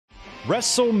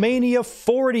WrestleMania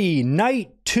 40,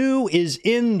 Night 2 is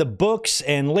in the books,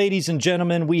 and ladies and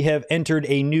gentlemen, we have entered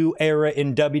a new era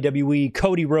in WWE.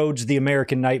 Cody Rhodes, the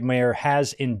American Nightmare,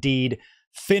 has indeed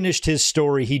finished his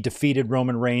story. He defeated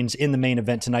Roman Reigns in the main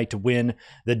event tonight to win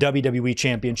the WWE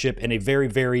Championship in a very,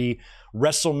 very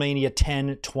WrestleMania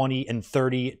 10, 20, and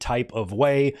 30 type of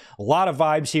way. A lot of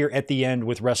vibes here at the end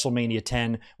with WrestleMania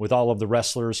 10, with all of the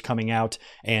wrestlers coming out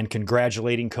and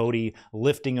congratulating Cody,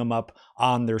 lifting him up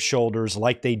on their shoulders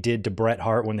like they did to Bret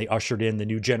Hart when they ushered in the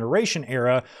new generation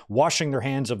era, washing their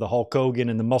hands of the Hulk Hogan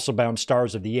and the muscle-bound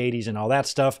stars of the 80s and all that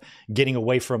stuff, getting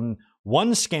away from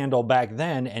one scandal back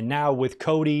then. And now with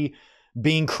Cody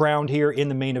being crowned here in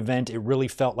the main event, it really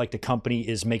felt like the company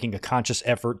is making a conscious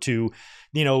effort to,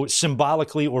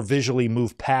 symbolically or visually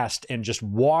move past and just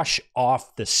wash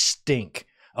off the stink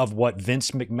of what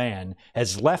Vince McMahon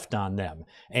has left on them.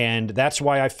 And that's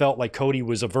why I felt like Cody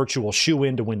was a virtual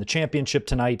shoo-in to win the championship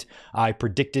tonight. I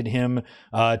predicted him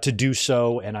to do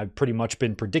so, and I've pretty much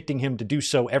been predicting him to do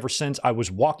so ever since I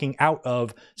was walking out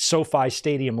of SoFi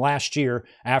Stadium last year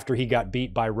after he got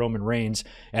beat by Roman Reigns.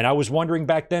 And I was wondering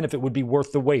back then if it would be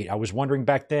worth the wait. I was wondering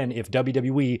back then if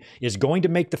WWE is going to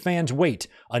make the fans wait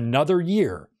another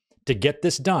year to get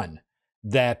this done,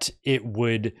 that it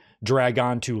would drag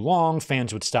on too long,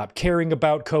 fans would stop caring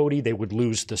about Cody, they would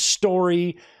lose the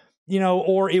story,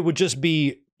 or it would just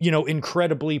be,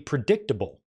 incredibly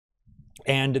predictable.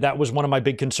 And that was one of my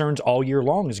big concerns all year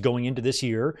long, is going into this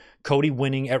year, Cody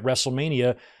winning at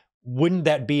WrestleMania. Wouldn't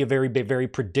that be a very, very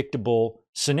predictable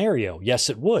scenario? Yes,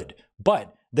 it would.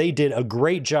 But they did a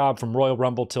great job from Royal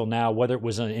Rumble till now, whether it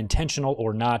was intentional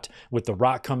or not, with The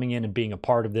Rock coming in and being a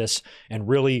part of this and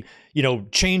really,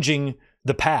 changing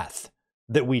the path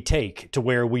that we take to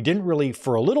where we didn't really,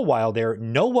 for a little while there,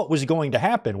 know what was going to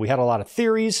happen. We had a lot of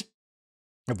theories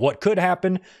of what could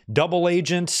happen, double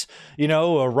agents,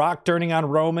 a Rock turning on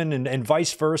Roman and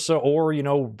vice versa, or,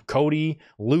 Cody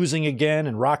losing again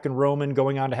and Rock and Roman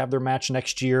going on to have their match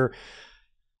next year.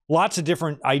 Lots of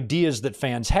different ideas that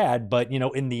fans had, but,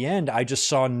 in the end, I just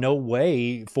saw no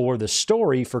way for the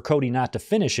story for Cody not to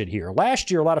finish it here. Last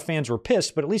year, a lot of fans were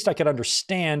pissed, but at least I could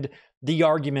understand the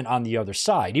argument on the other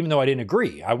side, even though I didn't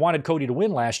agree. I wanted Cody to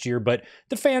win last year, but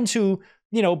the fans who,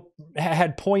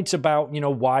 had points about,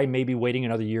 why maybe waiting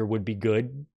another year would be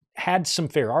good, had some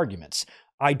fair arguments.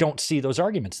 I don't see those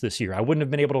arguments this year. I wouldn't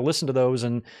have been able to listen to those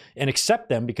and accept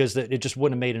them because it just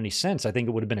wouldn't have made any sense. I think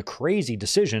it would have been a crazy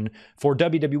decision for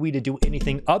WWE to do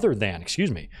anything other than,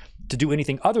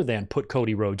 put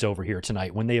Cody Rhodes over here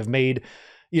tonight when they have made,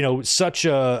 such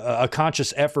a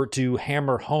conscious effort to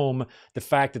hammer home the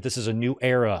fact that this is a new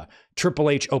era. Triple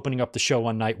H opening up the show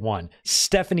on night 1.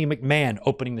 Stephanie McMahon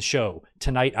opening the show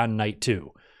tonight on night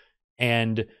 2.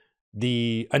 And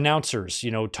the announcers,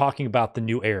 talking about the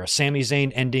new era. Sami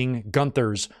Zayn ending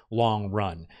Gunther's long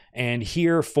run. And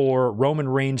here for Roman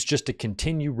Reigns just to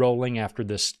continue rolling after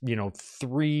this, over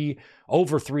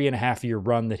 3.5 year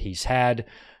run that he's had,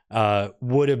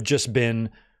 would have just been,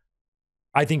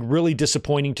 I think, really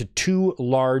disappointing to too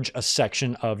large a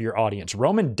section of your audience.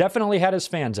 Roman definitely had his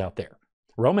fans out there.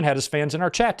 Roman had his fans in our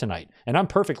chat tonight, and I'm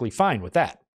perfectly fine with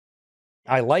that.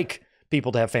 I like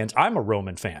people to have fans. I'm a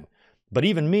Roman fan. But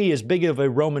even me, as big of a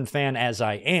Roman fan as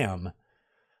I am,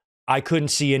 I couldn't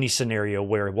see any scenario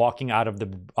where walking out of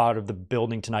the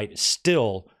building tonight,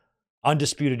 still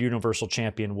undisputed Universal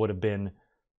Champion, would have been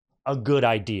a good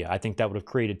idea. I think that would have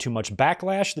created too much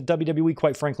backlash that WWE,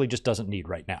 quite frankly, just doesn't need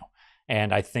right now.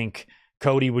 And I think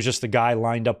Cody was just the guy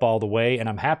lined up all the way, and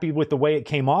I'm happy with the way it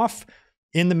came off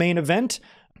in the main event.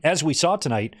 As we saw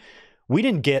tonight, we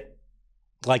didn't get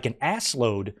like an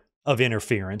assload of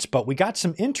interference, but we got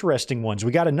some interesting ones.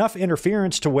 We got enough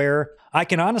interference to where I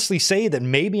can honestly say that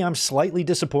maybe I'm slightly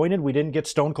disappointed we didn't get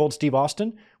Stone Cold Steve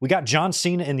Austin. We got John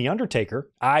Cena and The Undertaker.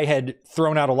 I had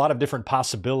thrown out a lot of different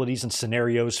possibilities and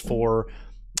scenarios for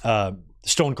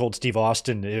Stone Cold Steve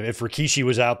Austin. If Rikishi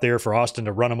was out there, for Austin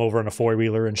to run him over in a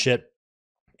four-wheeler and shit.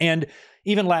 And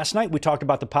even last night, we talked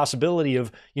about the possibility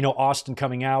of, Austin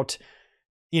coming out,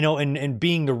 and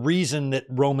being the reason that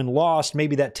Roman lost.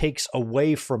 Maybe that takes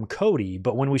away from Cody.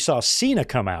 But when we saw Cena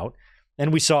come out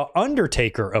and we saw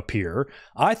Undertaker appear,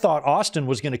 I thought Austin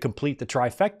was going to complete the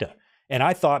trifecta. And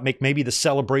I thought maybe the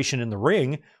celebration in the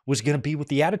ring was going to be with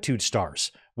the Attitude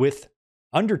Stars, with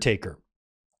Undertaker,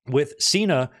 with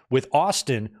Cena, with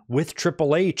Austin, with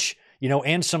Triple H,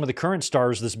 and some of the current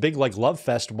stars. This big love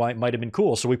fest might have been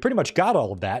cool. So we pretty much got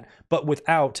all of that, but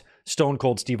without Stone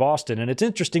Cold Steve Austin. And it's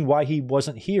interesting why he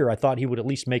wasn't here. I thought he would at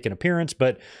least make an appearance,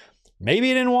 but maybe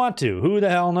he didn't want to. Who the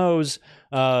hell knows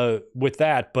with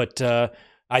that? But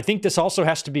I think this also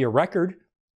has to be a record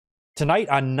Tonight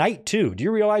on night 2, do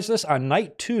you realize this? On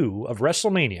night 2 of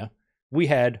WrestleMania, we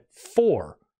had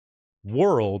 4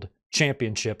 world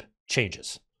championship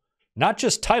changes. Not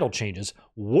just title changes,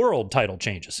 world title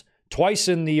changes. Twice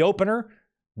in the opener,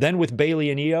 then with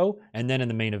Bayley and Io, and then in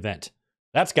the main event.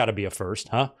 That's got to be a first,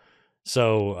 huh?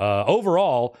 So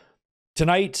overall,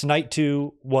 tonight's night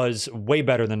 2 was way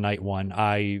better than night 1.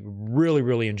 I really,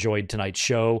 really enjoyed tonight's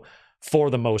show for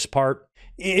the most part.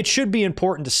 It should be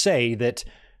important to say that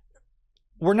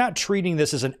we're not treating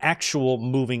this as an actual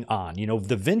moving on. You know,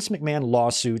 the Vince McMahon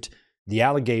lawsuit, the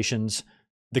allegations,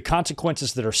 the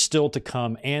consequences that are still to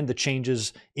come, and the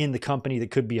changes in the company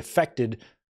that could be affected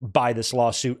by this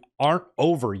lawsuit aren't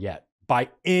over yet by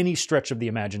any stretch of the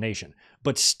imagination.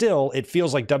 But still, it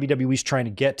feels like WWE's trying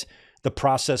to get the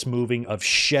process moving of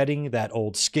shedding that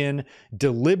old skin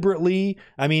deliberately.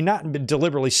 I mean, not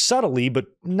deliberately, subtly, but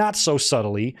not so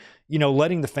subtly, you know,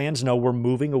 letting the fans know we're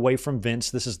moving away from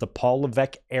Vince. This is the Paul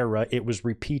Levesque era. It was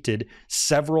repeated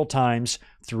several times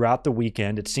throughout the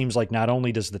weekend. It seems like not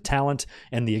only does the talent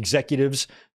and the executives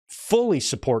fully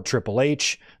support Triple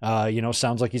H,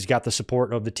 sounds like he's got the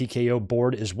support of the TKO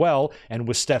board as well. And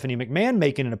with Stephanie McMahon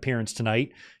making an appearance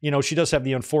tonight, you know, she does have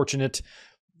the unfortunate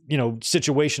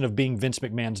situation of being Vince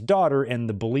McMahon's daughter, and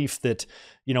the belief that,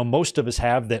 you know, most of us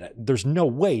have that there's no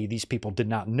way these people did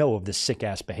not know of this sick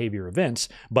ass behavior of Vince.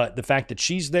 But the fact that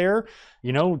she's there,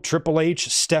 you know, Triple H,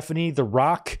 Stephanie, The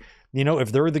Rock, you know,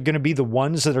 if they're going to be the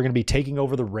ones that are going to be taking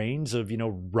over the reins of, you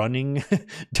know, running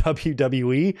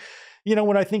WWE, you know,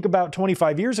 when I think about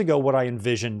 25 years ago, what I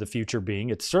envisioned the future being,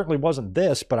 it certainly wasn't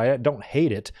this, but I don't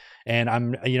hate it. And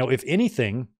I'm, you know, if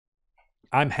anything,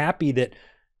 I'm happy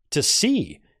to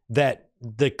see that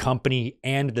the company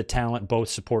and the talent both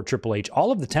support Triple H.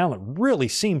 All of the talent really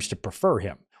seems to prefer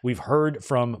him. We've heard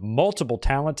from multiple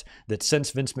talent that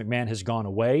since Vince McMahon has gone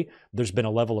away, there's been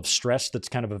a level of stress that's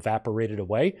kind of evaporated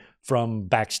away from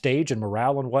backstage and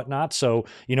morale and whatnot. So,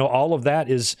 you know, all of that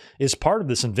is part of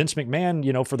this. And Vince McMahon,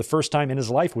 you know, for the first time in his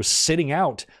life was sitting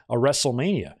out a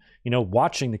WrestleMania, you know,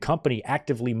 watching the company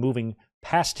actively moving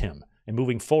past him and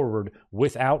moving forward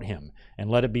without him, and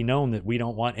let it be known that we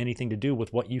don't want anything to do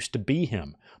with what used to be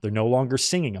him. They're no longer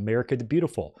singing America the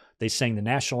Beautiful. They sang the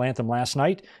national anthem last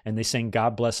night, and they sang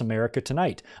God Bless America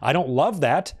tonight. I don't love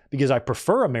that because I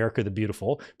prefer America the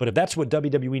Beautiful, but if that's what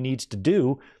WWE needs to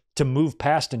do to move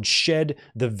past and shed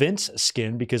the Vince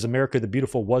skin, because America the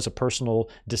Beautiful was a personal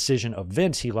decision of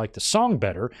Vince, he liked the song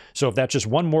better. So if that's just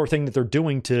one more thing that they're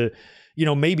doing to, you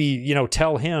know, maybe, you know,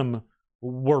 tell him,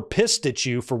 we're pissed at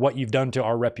you for what you've done to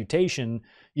our reputation,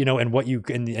 you know, and what you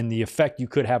and the effect you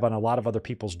could have on a lot of other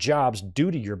people's jobs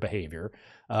due to your behavior.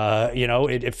 You know,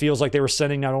 it feels like they were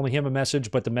sending not only him a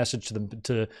message, but the message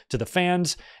to the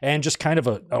fans, and just kind of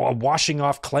a washing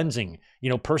off, cleansing, you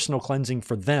know, personal cleansing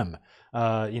for them.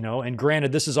 You know, and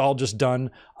granted, this is all just done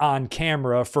on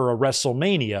camera for a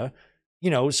WrestleMania,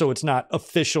 you know, so it's not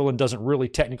official and doesn't really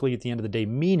technically at the end of the day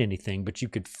mean anything, but you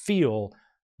could feel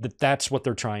that that's what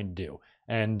they're trying to do.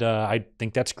 And I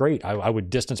think that's great. I would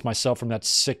distance myself from that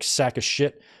sick sack of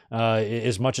shit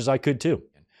as much as I could too.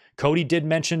 Cody did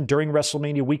mention during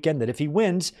WrestleMania weekend that if he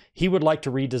wins, he would like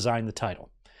to redesign the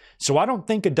title. So I don't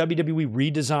think a WWE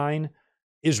redesign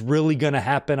is really going to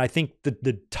happen. I think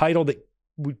the title that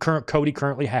Cody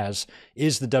currently has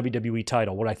is the WWE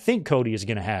title. What I think Cody is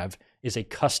going to have is a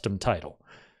custom title.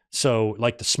 So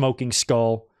like the Smoking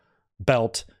Skull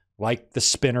belt, like the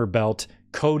Spinner belt,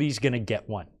 Cody's going to get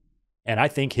one. And I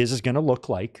think his is going to look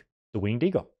like the Winged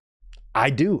Eagle. I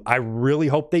do. I really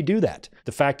hope they do that.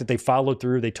 The fact that they followed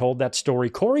through, they told that story.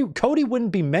 Cody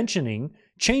wouldn't be mentioning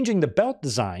changing the belt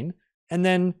design and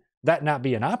then that not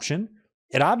be an option.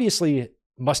 It obviously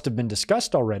must have been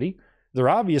discussed already. There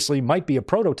obviously might be a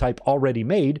prototype already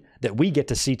made that we get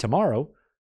to see tomorrow.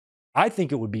 I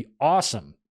think it would be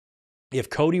awesome if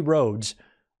Cody Rhodes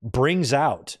brings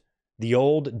out the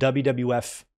old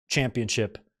WWF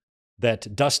championship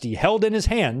that Dusty held in his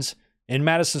hands in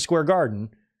Madison Square Garden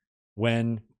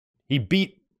when he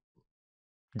beat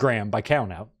Graham by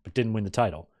countout, but didn't win the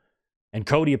title. And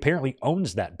Cody apparently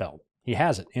owns that belt. He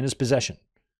has it in his possession.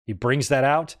 He brings that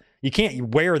out. You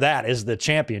can't wear that as the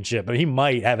championship, but he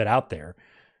might have it out there.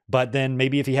 But then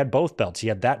maybe if he had both belts, he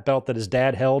had that belt that his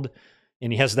dad held,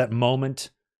 and he has that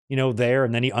moment, you know, there,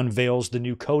 and then he unveils the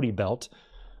new Cody belt.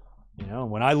 You know,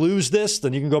 when I lose this,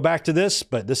 then you can go back to this,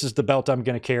 but this is the belt I'm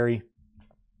going to carry.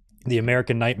 The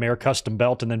American Nightmare custom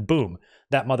belt, and then boom,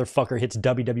 that motherfucker hits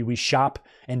WWE shop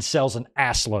and sells an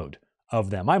assload of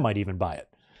them. I might even buy it.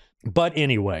 But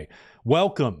anyway,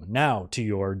 welcome now to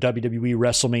your WWE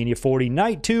WrestleMania 40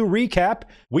 Night 2 recap.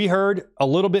 We heard a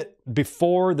little bit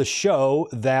before the show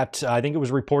that I think it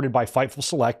was reported by Fightful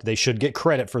Select. They should get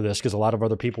credit for this because a lot of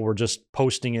other people were just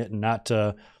posting it and not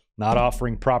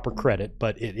offering proper credit.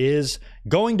 But it is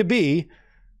going to be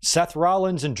Seth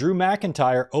Rollins and Drew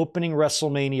McIntyre opening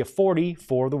WrestleMania 40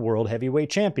 for the World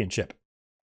Heavyweight Championship.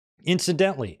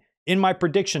 Incidentally, in my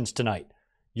predictions tonight,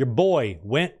 your boy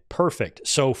went perfect.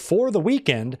 So for the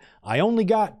weekend, I only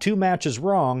got 2 matches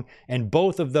wrong, and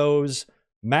both of those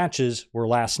matches were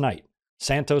last night.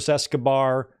 Santos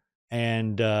Escobar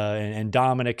and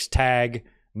Dominic's tag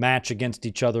match against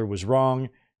each other was wrong,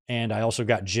 and I also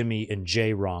got Jimmy and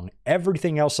Jay wrong.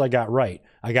 Everything else I got right.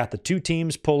 I got the 2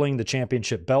 teams pulling the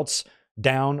championship belts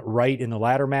down right in the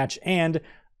ladder match, and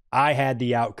I had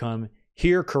the outcome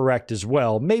here correct as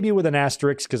well, maybe with an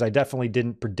asterisk because I definitely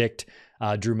didn't predict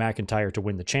Drew McIntyre to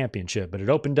win the championship. But it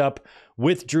opened up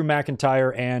with Drew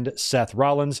McIntyre and Seth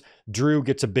Rollins. Drew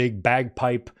gets a big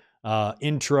bagpipe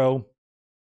intro,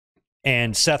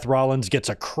 and Seth Rollins gets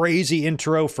a crazy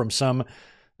intro from some,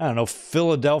 I don't know,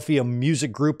 Philadelphia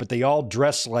music group, but they all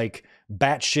dress like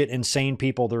batshit insane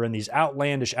people. They're in these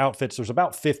outlandish outfits. There's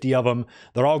about 50 of them.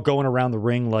 They're all going around the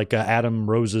ring like Adam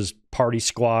Rose's Party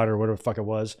Squad or whatever the fuck it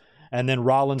was. And then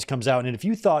Rollins comes out, and if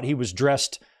you thought he was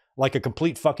dressed like a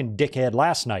complete fucking dickhead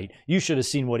last night, you should have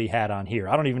seen what he had on here.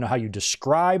 I don't even know how you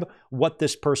describe what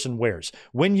this person wears.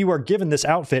 When you are given this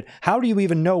outfit, how do you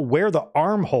even know where the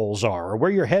armholes are or where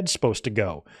your head's supposed to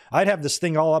go? I'd have this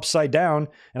thing all upside down,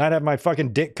 and I'd have my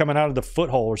fucking dick coming out of the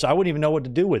foothole, or so I wouldn't even know what to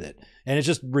do with it. And it's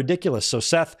just ridiculous. So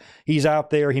Seth, he's out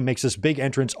there. He makes this big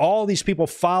entrance. All these people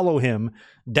follow him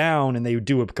down, and they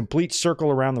do a complete circle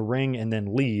around the ring and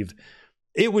then leave.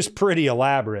 It was pretty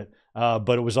elaborate,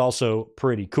 but it was also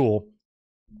pretty cool.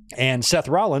 And Seth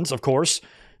Rollins, of course,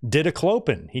 did a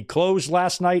clopen. He closed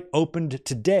last night, opened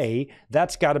today.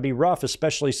 That's got to be rough,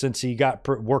 especially since he got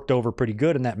worked over pretty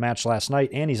good in that match last night,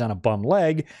 and he's on a bum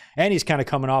leg, and he's kind of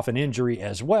coming off an injury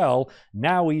as well.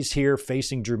 Now he's here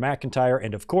facing Drew McIntyre,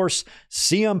 and of course,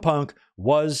 CM Punk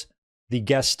was the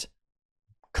guest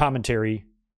commentary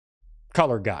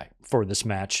color guy for this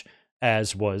match,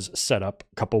 as was set up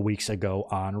a couple weeks ago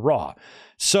on Raw.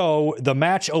 So the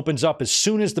match opens up as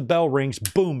soon as the bell rings.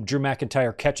 Boom, Drew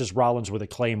McIntyre catches Rollins with a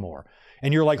Claymore.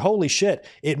 And you're like, holy shit.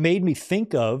 It made me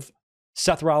think of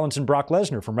Seth Rollins and Brock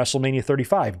Lesnar from WrestleMania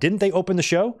 35. Didn't they open the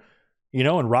show? You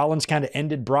know, and Rollins kind of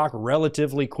ended Brock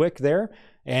relatively quick there.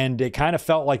 And it kind of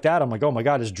felt like that. I'm like, oh my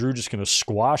God, is Drew just going to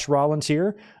squash Rollins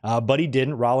here? But he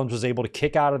didn't. Rollins was able to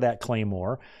kick out of that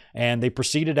Claymore. And they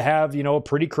proceeded to have, you know, a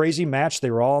pretty crazy match.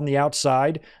 They were all on the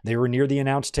outside. They were near the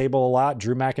announce table a lot.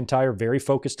 Drew McIntyre very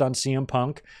focused on CM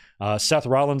Punk. Seth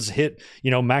Rollins hit, you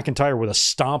know, McIntyre with a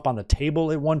stomp on the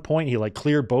table at one point. He like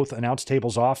cleared both announce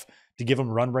tables off to give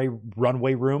him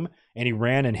runway room. And he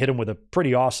ran and hit him with a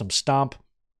pretty awesome stomp.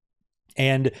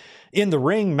 And in the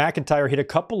ring, McIntyre hit a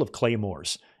couple of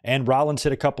Claymores and Rollins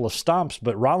hit a couple of stomps,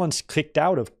 but Rollins kicked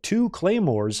out of 2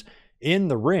 Claymores in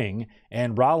the ring,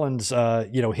 and Rollins,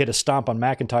 hit a stomp on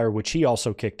McIntyre, which he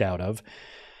also kicked out of.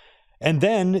 And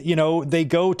then, you know, they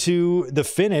go to the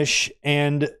finish,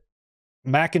 and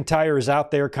McIntyre is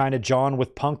out there kind of jawing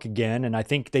with Punk again, and I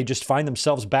think they just find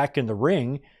themselves back in the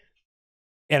ring.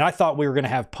 And I thought we were going to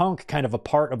have Punk kind of a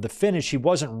part of the finish. He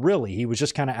wasn't really. He was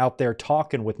just kind of out there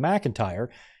talking with McIntyre.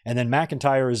 And then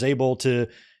McIntyre is able to,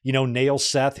 you know, nail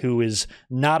Seth, who is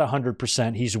not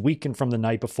 100%. He's weakened from the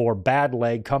night before, bad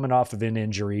leg, coming off of an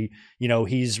injury. You know,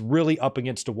 he's really up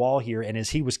against a wall here. And as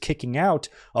he was kicking out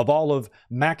of all of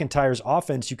McIntyre's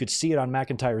offense, you could see it on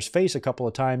McIntyre's face a couple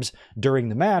of times during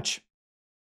the match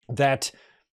that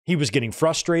he was getting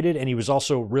frustrated, and he was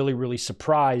also really, really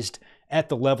surprised at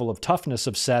the level of toughness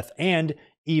of Seth, and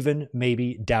even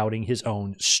maybe doubting his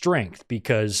own strength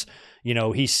because, you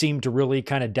know, he seemed to really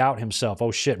kind of doubt himself. Oh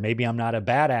shit, maybe I'm not a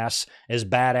badass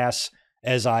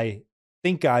as I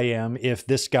think I am if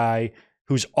this guy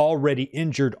who's already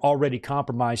injured, already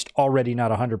compromised, already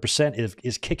not 100%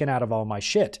 is kicking out of all my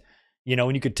shit. You know,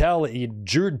 and you could tell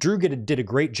Drew did a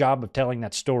great job of telling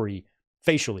that story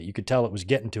facially. You could tell it was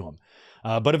getting to him.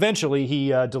 But eventually he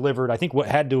delivered, I think, what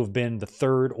had to have been the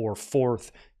 3rd or 4th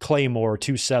Claymore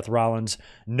to Seth Rollins.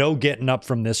 No getting up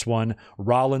from this one.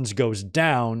 Rollins goes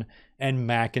down and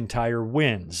McIntyre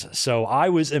wins. So I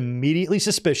was immediately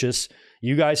suspicious.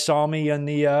 You guys saw me in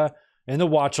the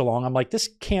watch along. I'm like, this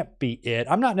can't be it.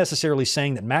 I'm not necessarily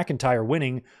saying that McIntyre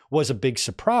winning was a big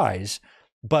surprise,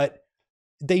 but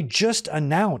they just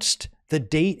announced the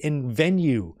date and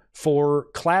venue for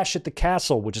Clash at the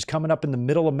Castle, which is coming up in the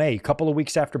middle of May, a couple of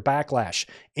weeks after Backlash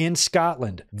in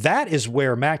Scotland. That is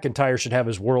where McIntyre should have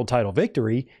his world title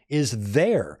victory, is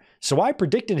there. So I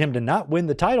predicted him to not win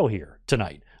the title here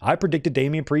tonight. I predicted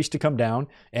Damian Priest to come down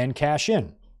and cash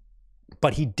in.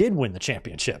 But he did win the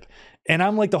championship. And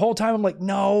I'm like, the whole time, I'm like,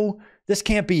 no, this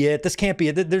can't be it. This can't be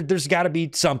it. There's got to be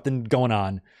something going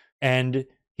on. And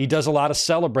he does a lot of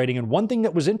celebrating. And one thing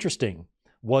that was interesting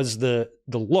was the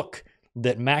look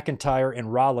that McIntyre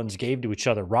and Rollins gave to each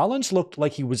other. Rollins looked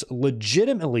like he was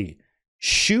legitimately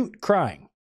crying.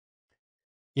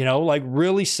 You know, like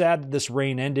really sad that this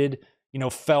reign ended. You know,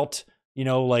 felt, you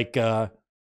know, like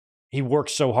he worked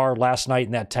so hard last night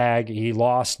in that tag. He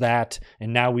lost that,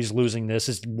 and now he's losing this.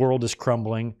 His world is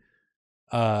crumbling.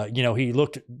 You know, he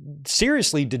looked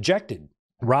seriously dejected.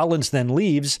 Rollins then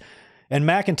leaves, and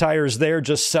McIntyre is there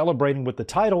just celebrating with the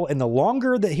title. And the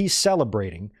longer that he's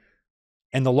celebrating,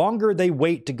 and the longer they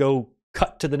wait to go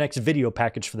cut to the next video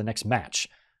package for the next match,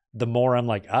 the more I'm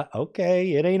like,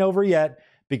 okay, it ain't over yet,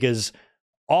 because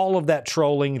all of that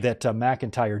trolling that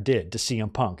McIntyre did to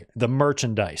CM Punk, the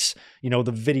merchandise, you know,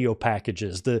 the video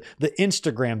packages, the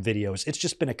Instagram videos, it's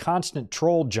just been a constant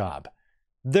troll job.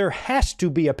 There has to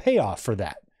be a payoff for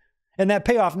that. And that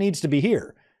payoff needs to be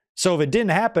here. So if it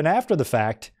didn't happen after the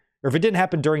fact, or if it didn't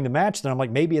happen during the match, then I'm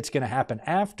like, maybe it's going to happen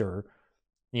after.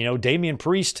 You know, Damian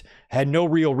Priest had no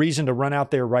real reason to run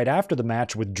out there right after the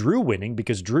match with Drew winning,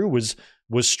 because Drew was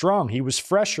strong. He was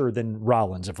fresher than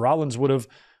Rollins. If Rollins would have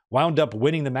wound up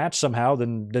winning the match somehow,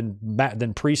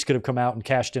 then Priest could have come out and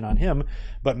cashed in on him.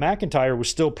 But McIntyre was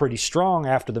still pretty strong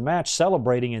after the match,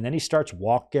 celebrating, and then he starts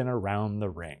walking around the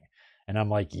ring. And I'm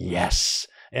like, yes.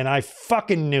 And I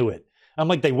fucking knew it. I'm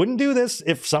like, they wouldn't do this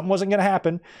if something wasn't going to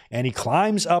happen. And he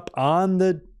climbs up on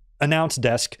the announce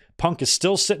desk. Punk is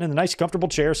still sitting in the nice, comfortable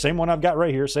chair. Same one I've got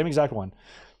right here. Same exact one.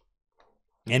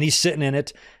 And he's sitting in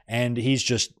it, and he's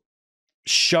just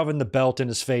shoving the belt in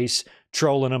his face,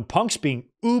 trolling him. Punk's being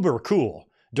uber cool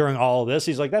during all of this.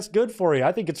 He's like, that's good for you.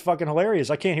 I think it's fucking hilarious.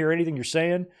 I can't hear anything you're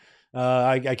saying.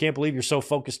 I can't believe you're so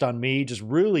focused on me. Just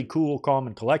really cool, calm,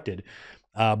 and collected.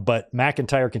 But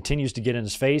McIntyre continues to get in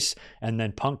his face, and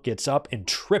then Punk gets up and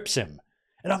trips him.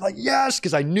 And I'm like, yes,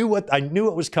 because I knew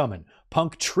it was coming.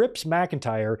 Punk trips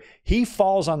McIntyre. He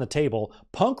falls on the table.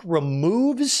 Punk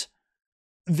removes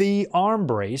the arm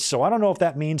brace. So I don't know if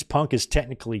that means Punk is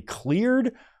technically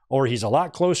cleared, or he's a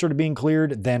lot closer to being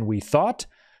cleared than we thought.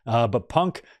 But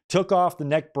Punk took off the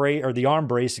neck brace, or the arm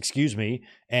brace, excuse me.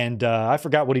 And I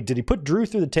forgot what he did. He put Drew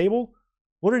through the table.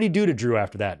 What did he do to Drew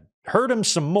after that? Hurt him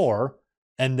some more.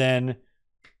 And then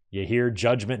you hear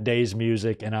Judgment Day's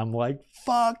music, and I'm like,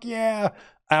 fuck yeah.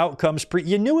 Out comes Priest.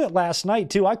 You knew it last night,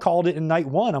 too. I called it in night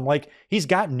one. I'm like,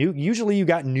 usually you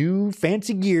got new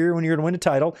fancy gear when you're going to win a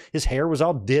title. His hair was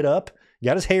all did up.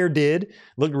 Got his hair did.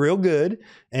 Looked real good.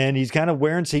 And he's kind of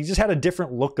wearing, so he just had a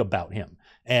different look about him.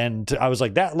 And I was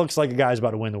like, that looks like a guy's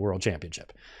about to win the world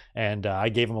championship. And I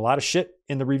gave him a lot of shit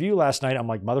in the review last night. I'm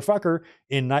like, motherfucker,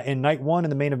 in night one in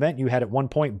the main event, you had at one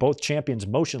point both champions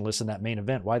motionless in that main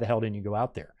event. Why the hell didn't you go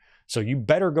out there? So you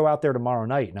better go out there tomorrow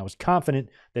night. And I was confident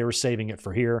they were saving it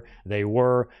for here. They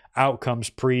were. Out comes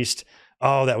Priest.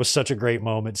 Oh, that was such a great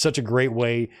moment. Such a great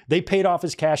way. They paid off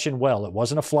his cash in well. It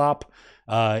wasn't a flop.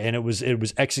 And it was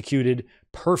executed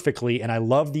perfectly. And I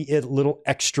love the little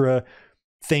extra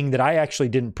thing that I actually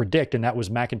didn't predict, and that was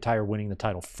McIntyre winning the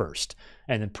title first,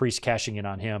 and then Priest cashing in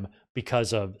on him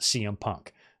because of CM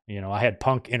Punk. You know, I had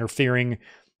Punk interfering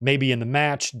maybe in the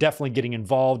match, definitely getting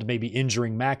involved, maybe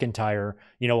injuring McIntyre,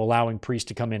 you know, allowing Priest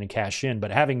to come in and cash in, but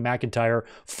having McIntyre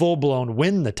full-blown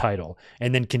win the title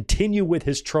and then continue with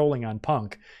his trolling on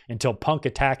Punk until Punk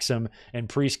attacks him and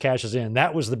Priest cashes in,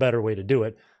 that was the better way to do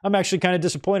it. I'm actually kind of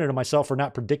disappointed in myself for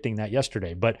not predicting that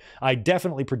yesterday, but I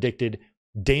definitely predicted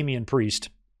Damian Priest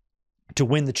to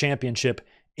win the championship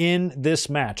in this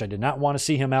match. I did not want to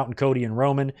see him out in Cody and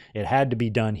Roman. It had to be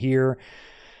done here.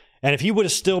 And if he would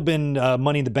have still been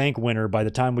Money in the Bank winner by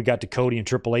the time we got to Cody and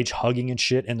Triple H hugging and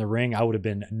shit in the ring, I would have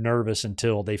been nervous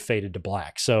until they faded to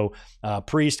black. So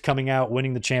Priest coming out,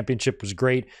 winning the championship was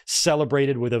great.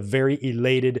 Celebrated with a very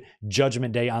elated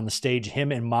Judgment Day on the stage.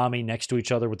 Him and Mommy next to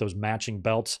each other with those matching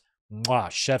belts.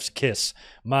 Mwah, chef's kiss.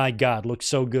 My God, looked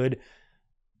so good.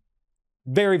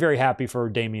 Very, very happy for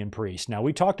Damian Priest. Now,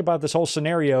 we talked about this whole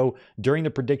scenario during the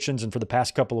predictions and for the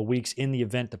past couple of weeks in the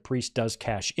event that Priest does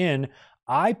cash in.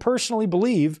 I personally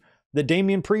believe that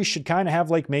Damian Priest should kind of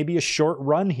have like maybe a short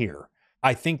run here.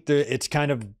 I think that it's kind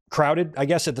of crowded, I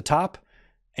guess, at the top.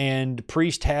 And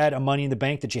Priest had a Money in the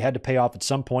Bank that you had to pay off at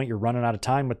some point. You're running out of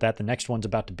time with that. The next one's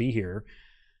about to be here.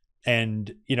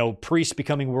 And, you know, Priest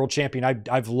becoming world champion,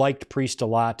 I've liked Priest a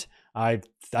lot. I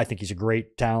think he's a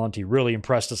great talent. He really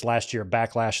impressed us last year at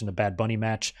Backlash in the Bad Bunny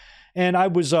match. And I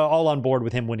was all on board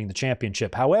with him winning the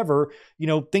championship. However,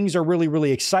 things are really,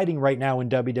 really exciting right now in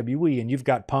WWE. And you've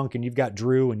got Punk, and you've got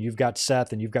Drew, and you've got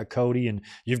Seth, and you've got Cody, and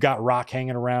you've got Rock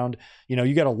hanging around.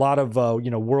 You got a lot of,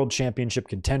 world championship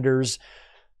contenders.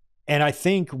 And I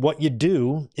think what you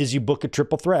do is you book a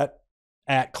triple threat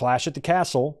at Clash at the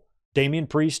Castle: Damian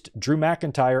Priest, Drew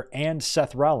McIntyre, and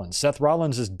Seth Rollins. Seth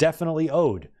Rollins is definitely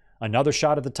owed another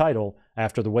shot at the title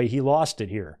after the way he lost it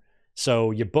here.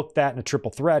 So you book that in a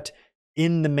triple threat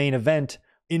in the main event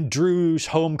in Drew's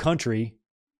home country.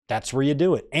 That's where you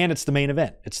do it. And it's the main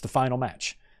event. It's the final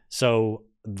match. So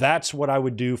that's what I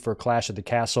would do for Clash at the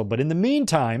Castle. But in the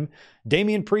meantime,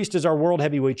 Damian Priest is our World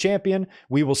Heavyweight Champion.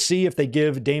 We will see if they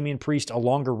give Damian Priest a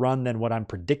longer run than what I'm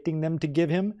predicting them to give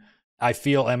him. I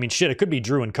mean, it could be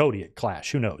Drew and Cody at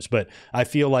Clash. Who knows? But I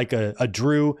feel like a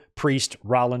Drew, Priest,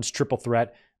 Rollins triple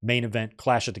threat main event,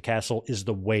 Clash at the Castle, is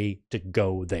the way to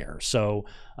go there. So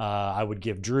I would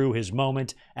give Drew his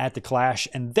moment at the Clash,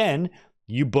 and then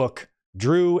you book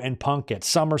Drew and Punk at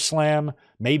SummerSlam,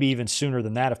 maybe even sooner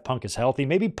than that if Punk is healthy.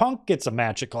 Maybe Punk gets a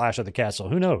match at Clash at the Castle.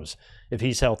 Who knows if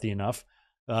he's healthy enough.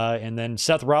 And then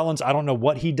Seth Rollins, I don't know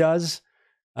what he does.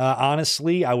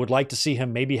 Honestly, I would like to see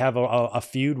him maybe have a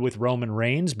feud with Roman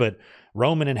Reigns, but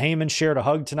Roman and Heyman shared a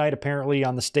hug tonight, apparently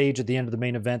on the stage at the end of the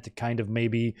main event, that kind of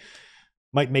maybe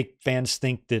might make fans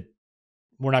think that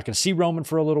we're not going to see Roman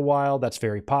for a little while. That's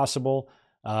very possible.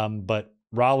 But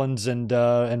Rollins and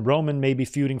Roman maybe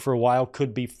feuding for a while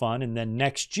could be fun. And then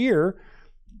next year,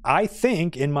 I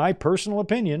think, in my personal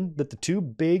opinion, that the two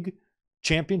big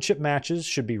championship matches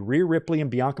should be Rhea Ripley and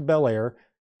Bianca Belair,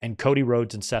 and Cody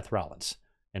Rhodes and Seth Rollins.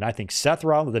 And I think Seth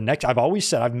Rollins, I've always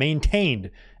said, I've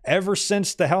maintained ever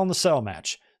since the Hell in the Cell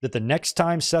match, that the next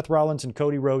time Seth Rollins and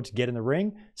Cody Rhodes get in the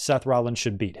ring, Seth Rollins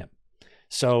should beat him.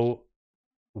 So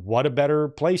what a better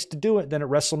place to do it than at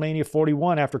WrestleMania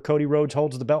 41 after Cody Rhodes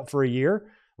holds the belt for a year.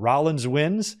 Rollins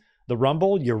wins the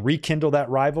Rumble. You rekindle that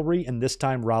rivalry, and this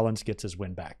time Rollins gets his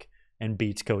win back and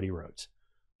beats Cody Rhodes.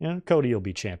 Cody will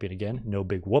be champion again. No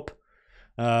big whoop.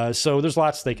 So there's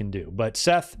lots they can do. But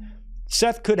Seth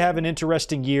could have an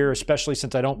interesting year, especially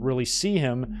since I don't really see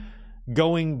him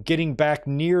getting back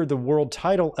near the world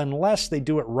title unless they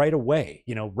do it right away.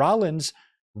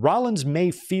 Rollins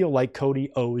may feel like Cody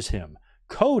owes him.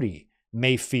 Cody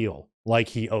may feel like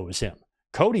he owes him.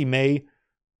 Cody may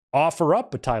offer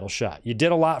up a title shot. You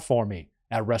did a lot for me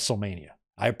at WrestleMania.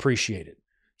 I appreciate it.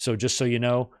 So just so you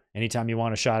know, anytime you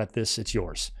want a shot at this, it's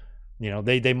yours.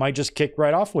 They might just kick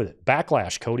right off with it.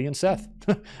 Backlash, Cody and Seth.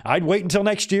 I'd wait until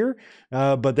next year,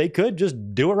 but they could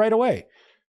just do it right away.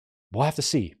 We'll have to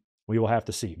see. We will have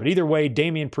to see. But either way,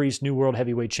 Damian Priest, new World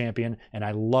Heavyweight Champion, and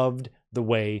I loved the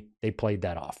way they played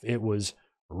that off. It was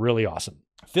really awesome.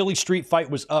 Philly Street Fight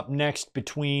was up next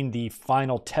between the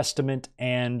Final Testament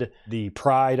and the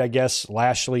Pride, I guess,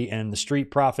 Lashley and the Street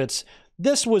Profits.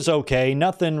 This was okay.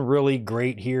 Nothing really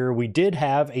great here. We did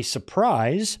have a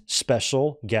surprise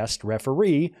special guest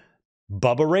referee,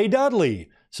 Bubba Ray Dudley.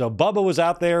 So Bubba was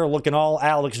out there looking all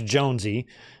Alex Jonesy,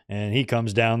 and he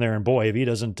comes down there, and boy, if he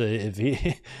doesn't, if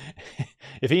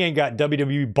he ain't got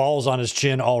WWE balls on his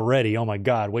chin already, oh my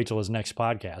God, wait till his next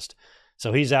podcast.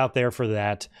 So he's out there for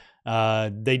that.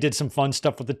 They did some fun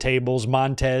stuff with the tables.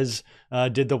 Montez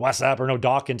did the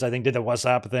Dawkins, I think, did the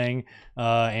WhatsApp thing,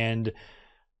 and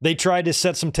they tried to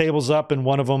set some tables up, and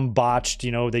one of them botched.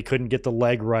 They couldn't get the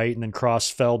leg right, and then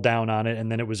Cross fell down on it,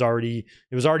 and then it was already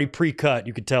pre-cut.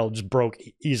 You could tell it just broke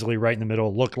easily right in the middle.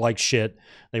 It looked like shit.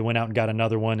 They went out and got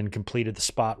another one and completed the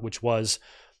spot, which was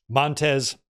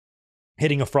Montez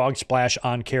hitting a frog splash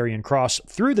on Karrion Kross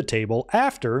through the table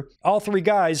after all three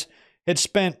guys had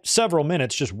spent several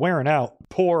minutes just wearing out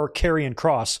poor Karrion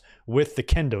Kross with the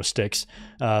kendo sticks.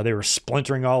 They were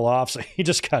splintering all off, so he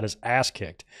just got his ass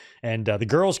kicked. And the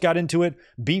girls got into it.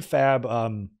 B-Fab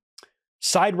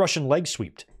side Russian leg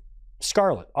sweeped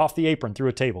Scarlett off the apron through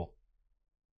a table.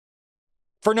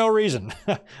 For no reason.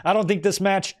 I don't think this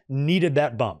match needed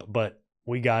that bump, but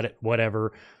we got it.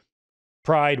 Whatever.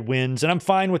 Pride wins, and I'm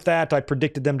fine with that. I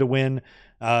predicted them to win.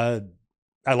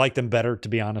 I like them better, to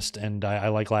be honest, and I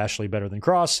like Lashley better than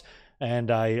Cross, and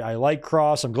I like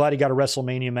Cross. I'm glad he got a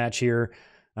WrestleMania match here.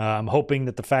 I'm hoping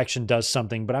that the faction does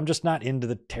something, but I'm just not into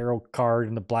the tarot card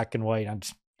and the black and white. I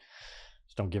just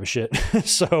don't give a shit.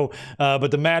 So, but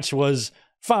the match was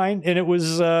fine, and it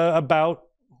was about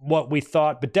what we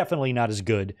thought, but definitely not as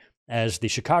good as the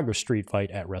Chicago Street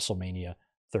Fight at WrestleMania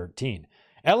 13.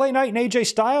 LA Knight and AJ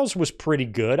Styles was pretty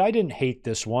good. I didn't hate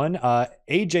this one.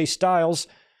 AJ Styles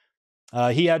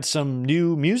He had some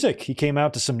new music. He came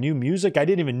out to some new music. I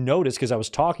didn't even notice because I was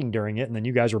talking during it, and then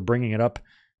you guys were bringing it up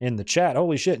in the chat.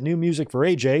 Holy shit, new music for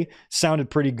AJ.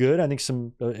 Sounded pretty good. I think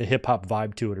some hip-hop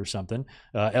vibe to it or something.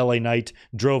 LA Knight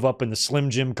drove up in the Slim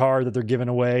Jim car that they're giving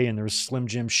away, and there was Slim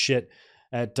Jim shit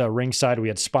at ringside. We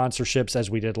had sponsorships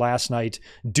as we did last night.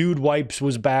 Dude Wipes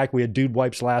was back. We had Dude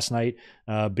Wipes last night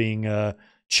being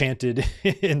chanted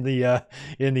in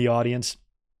the audience.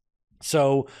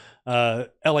 So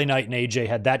LA Knight and AJ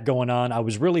had that going on. I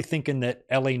was really thinking that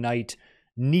LA Knight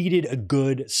needed a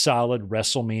good, solid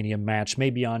WrestleMania match,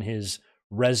 maybe on his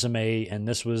resume, and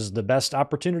this was the best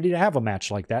opportunity to have a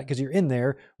match like that because you're in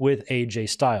there with AJ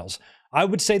Styles. I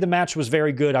would say the match was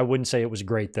very good. I wouldn't say it was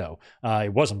great, though.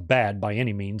 It wasn't bad by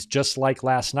any means. Just like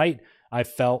last night, I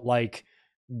felt like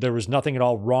there was nothing at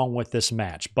all wrong with this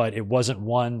match, but it wasn't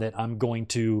one that I'm going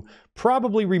to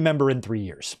probably remember in 3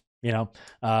 years.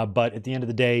 But at the end of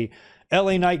the day,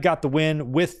 LA Knight got the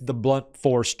win with the blunt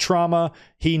force trauma.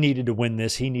 He needed to win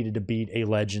this. He needed to beat a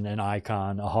legend, an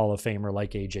icon, a Hall of Famer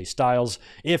like AJ Styles.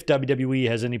 If WWE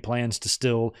has any plans to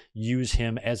still use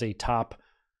him as a top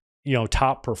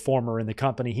performer in the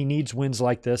company, he needs wins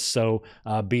like this. So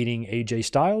beating AJ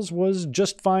Styles was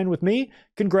just fine with me.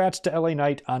 Congrats to LA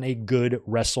Knight on a good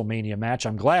WrestleMania match.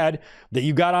 I'm glad that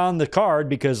you got on the card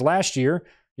because last year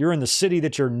you're in the city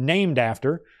that you're named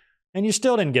after, and you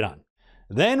still didn't get on.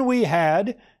 Then we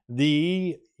had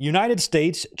the United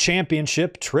States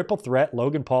Championship Triple Threat,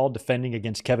 Logan Paul defending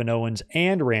against Kevin Owens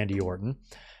and Randy Orton.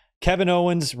 Kevin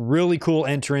Owens, really cool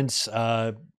entrance.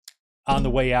 On the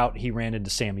way out, he ran into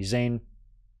Sami Zayn,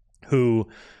 who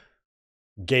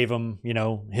gave him,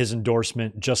 his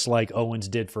endorsement, just like Owens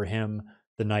did for him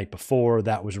the night before.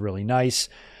 That was really nice.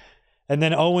 And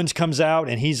then Owens comes out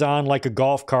and he's on like a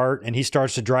golf cart and he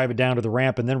starts to drive it down to the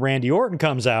ramp. And then Randy Orton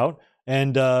comes out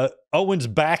and Owens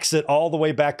backs it all the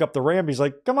way back up the ramp. He's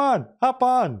like, come on, hop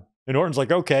on. And Orton's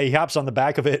like, okay. He hops on the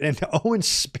back of it and Owens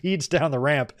speeds down the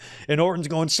ramp and Orton's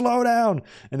going, slow down.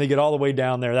 And they get all the way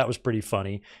down there. That was pretty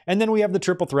funny. And then we have the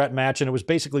triple threat match and it was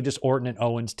basically just Orton and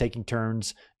Owens taking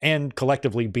turns and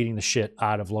collectively beating the shit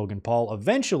out of Logan Paul.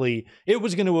 Eventually, it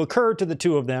was going to occur to the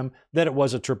two of them that it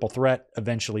was a triple threat.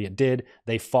 Eventually it did.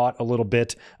 They fought a little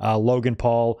bit. Logan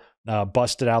Paul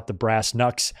busted out the brass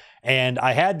knucks. And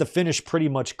I had the finish pretty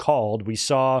much called. We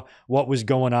saw what was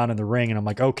going on in the ring. And I'm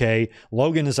like, okay,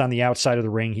 Logan is on the outside of the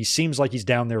ring. He seems like he's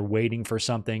down there waiting for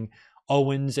something.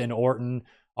 Owens and Orton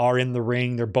are in the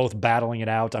ring. They're both battling it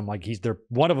out. I'm like,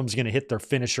 one of them's going to hit their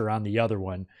finisher on the other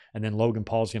one. And then Logan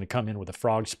Paul's going to come in with a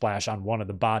frog splash on one of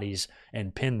the bodies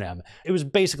and pin them. It was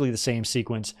basically the same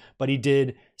sequence, but he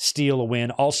did steal a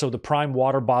win. Also, the Prime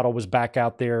water bottle was back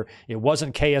out there. It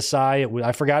wasn't KSI.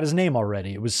 I forgot his name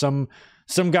already. It was some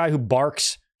guy who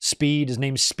barks Speed. His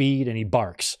name's Speed and he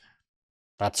barks.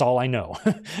 That's all I know.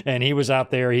 And he was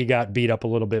out there. He got beat up a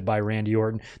little bit by Randy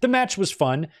Orton. The match was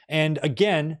fun. And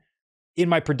again, in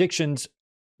my predictions,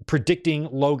 predicting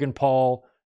Logan Paul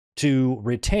to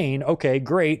retain, okay,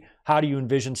 great. How do you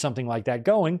envision something like that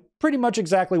going? Pretty much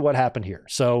exactly what happened here.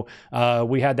 So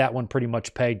we had that one pretty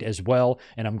much pegged as well,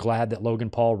 and I'm glad that Logan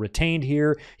Paul retained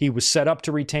here. He was set up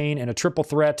to retain in a triple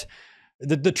threat.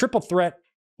 The triple threat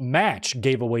match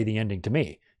gave away the ending to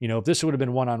me. If this would have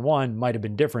been one-on-one, might have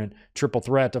been different. Triple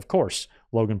threat, of course,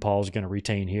 Logan Paul is going to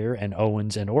retain here, and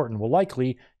Owens and Orton will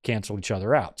likely cancel each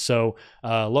other out. So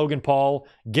Logan Paul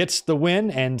gets the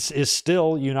win and is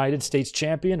still United States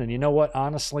champion. And you know what?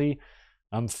 Honestly,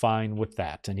 I'm fine with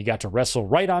that. And he got to wrestle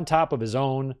right on top of his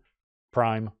own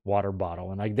Prime water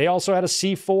bottle. And they also had a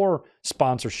C4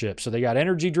 sponsorship. So they got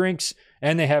energy drinks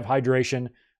and they have hydration.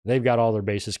 They've got all their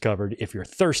bases covered if you're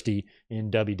thirsty in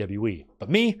WWE.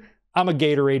 But me, I'm a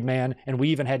Gatorade man, and we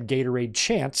even had Gatorade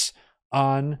chants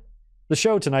on the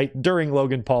show tonight during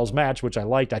Logan Paul's match, which I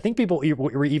liked. I think people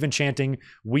were even chanting,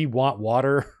 "We want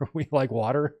water," "We like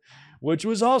water," which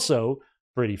was also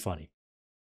pretty funny.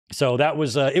 So that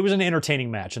was it was an entertaining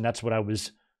match, and that's what I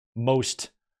was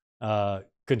most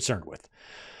concerned with.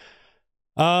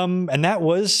 And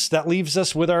that leaves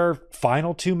us with our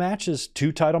final two matches,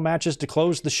 two title matches to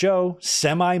close the show.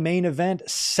 Semi-main event,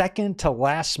 second to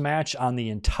last match on the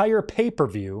entire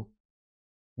pay-per-view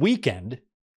weekend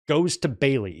goes to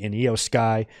Bayley in Io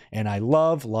Sky. And I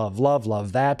love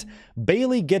that.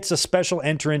 Bayley gets a special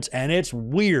entrance and it's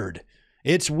weird.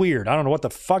 It's weird. I don't know what the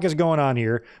fuck is going on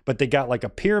here, but they got like a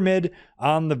pyramid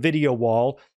on the video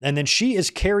wall. And then she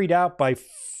is carried out by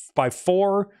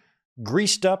four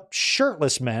greased up,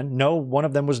 shirtless men. No, one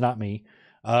of them was not me.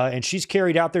 And she's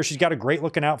carried out there. She's got a great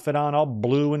looking outfit on, all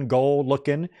blue and gold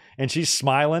looking, and she's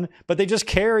smiling, but they just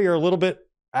carry her a little bit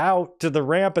out to the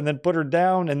ramp and then put her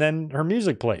down, and then her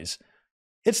music plays.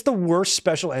 It's the worst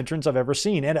special entrance I've ever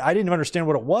seen. And I didn't understand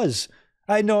what it was.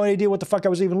 I had no idea what the fuck I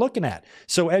was even looking at.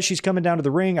 So as she's coming down to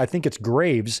the ring, I think it's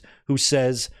Graves who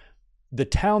says the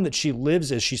town that she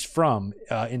lives as she's from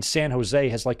in San Jose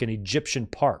has like an Egyptian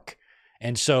park.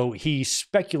 And so he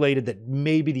speculated that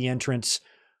maybe the entrance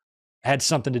had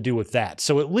something to do with that.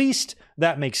 So at least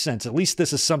that makes sense. At least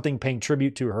this is something paying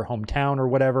tribute to her hometown or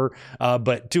whatever.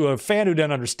 But to a fan who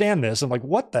doesn't understand this, I'm like,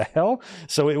 what the hell?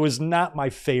 So it was not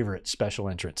my favorite special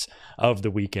entrance of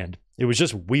the weekend. It was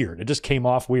just weird. It just came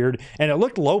off weird. And it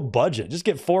looked low budget. Just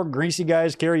get 4 greasy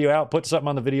guys, carry you out, put something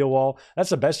on the video wall. That's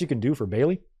the best you can do for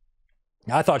Bayley.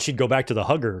 I thought she'd go back to the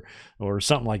hugger or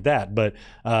something like that, but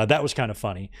that was kind of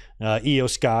funny. Io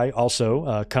Sky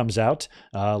also comes out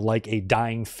like a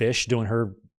dying fish, doing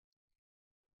her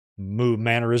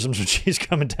mannerisms when she's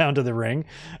coming down to the ring.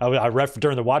 I read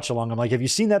during the watch along, I'm like, have you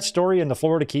seen that story in the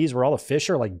Florida Keys where all the fish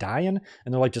are like dying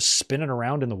and they're like just spinning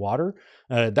around in the water?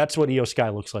 That's what Io Sky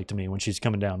looks like to me when she's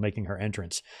coming down, making her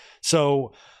entrance.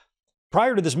 So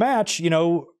prior to this match, you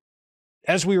know,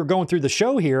 as we were going through the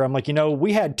show here, I'm like, you know,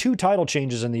 we had 2 title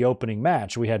changes in the opening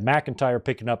match. We had McIntyre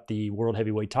picking up the World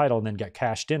Heavyweight title and then got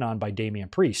cashed in on by Damian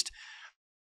Priest.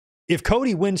 If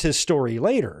Cody wins his story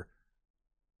later,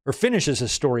 or finishes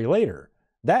his story later,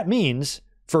 that means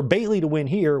for Bayley to win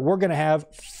here, we're going to have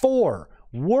 4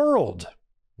 world,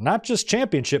 not just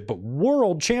championship, but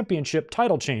world championship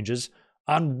title changes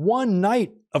on one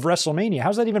night of WrestleMania.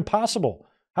 How's that even possible?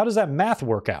 How does that math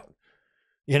work out?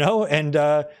 You know, and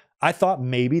I thought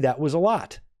maybe that was a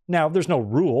lot. Now, there's no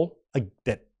rule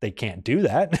that they can't do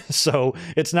that. So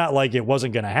it's not like it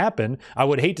wasn't going to happen. I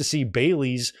would hate to see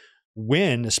Bayley's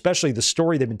win, especially the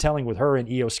story they've been telling with her and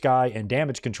Io Sky and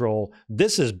Damage Control.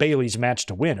 This is Bayley's match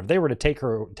to win. If they were to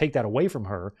take that away from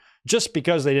her just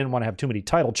because they didn't want to have too many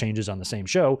title changes on the same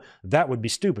show, that would be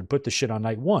stupid. Put the shit on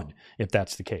night 1 if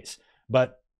that's the case.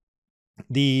 But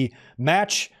the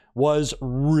match was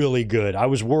really good. I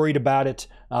was worried about it,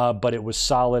 but it was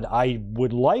solid. I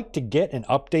would like to get an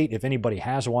update, if anybody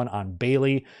has one, on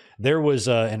Bayley. There was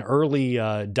an early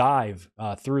dive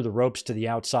through the ropes to the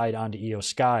outside onto Io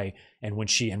Sky, and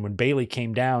when Bayley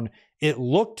came down, it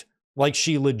looked like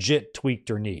she legit tweaked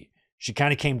her knee. She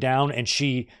kind of came down, and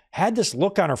she had this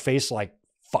look on her face like,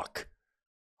 fuck.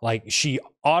 Like, she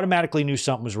automatically knew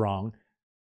something was wrong.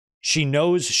 She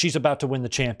knows she's about to win the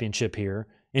championship here.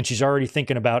 And she's already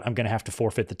thinking about, I'm going to have to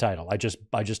forfeit the title. I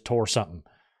just tore something,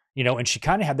 you know, and she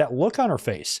kind of had that look on her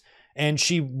face, and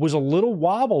she was a little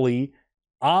wobbly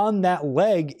on that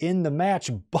leg in the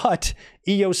match, but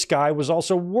Io Sky was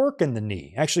also working the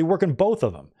knee, actually working both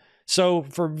of them. So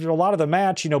for a lot of the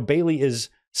match, you know, Bayley is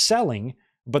selling,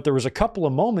 but there was a couple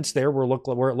of moments there where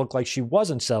it looked like she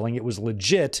wasn't selling. It was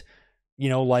legit, you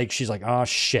know, like she's like, oh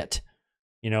shit,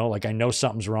 you know, like I know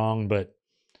something's wrong, but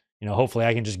you know, hopefully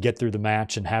I can just get through the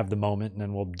match and have the moment and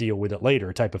then we'll deal with it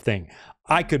later type of thing.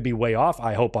 I could be way off.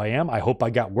 I hope I am. I hope I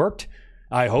got worked.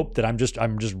 I hope that I'm just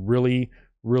really,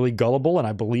 really gullible and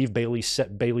I believe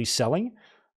Bayley's selling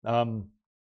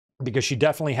because she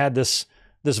definitely had this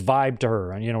vibe to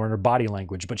her, you know, in her body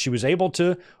language, but she was able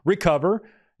to recover.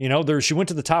 You know, she went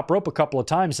to the top rope a couple of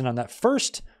times, and on that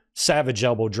first Savage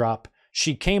elbow drop,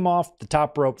 she came off the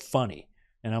top rope funny.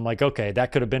 And I'm like, okay,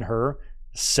 that could have been her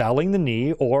selling the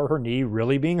knee or her knee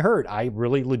really being hurt. I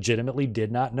really legitimately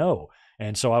did not know.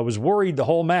 And so I was worried the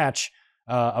whole match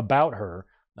about her.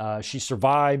 She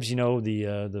survives, you know,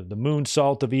 the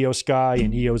moonsault of Io Sky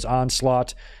and Io's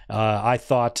onslaught. I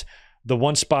thought the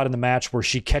one spot in the match where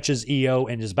she catches Io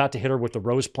and is about to hit her with the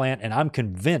rose plant, and I'm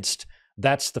convinced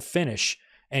that's the finish,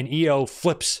 and Io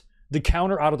flips. The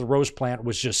counter out of the rose plant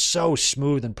was just so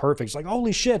smooth and perfect. It's like,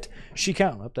 holy shit, she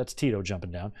countered. Oh, that's Tito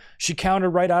jumping down. She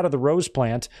countered right out of the rose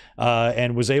plant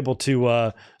and was able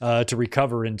to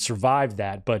recover and survive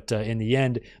that. But in the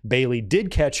end, Bayley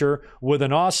did catch her with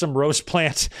an awesome rose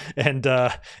plant, and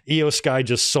Io Sky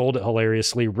just sold it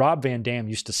hilariously. Rob Van Dam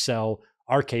used to sell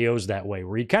RKOs that way,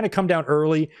 where he'd kind of come down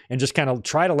early and just kind of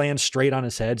try to land straight on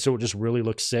his head so it just really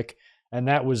looked sick. And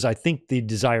that was, I think, the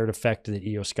desired effect that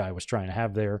Io Sky was trying to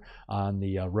have there on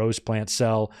the rose plant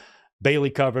sell. Bayley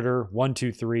covered her 1,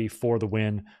 2, 3 for the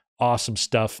win. Awesome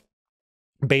stuff.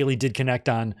 Bayley did connect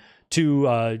on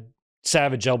 2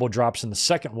 Savage elbow drops in the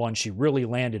second one. She really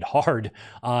landed hard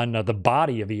on the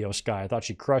body of Io Sky. I thought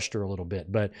she crushed her a little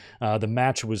bit, but the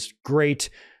match was great.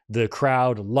 The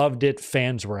crowd loved it.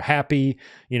 Fans were happy.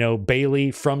 You know,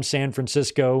 Bayley from San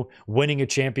Francisco winning a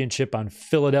championship on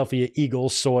Philadelphia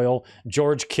Eagles soil.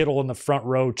 George Kittle in the front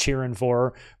row cheering for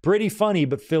her. Pretty funny,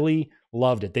 but Philly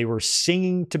loved it. They were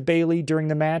singing to Bayley during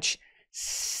the match.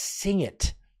 Sing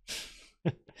it.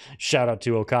 Shout out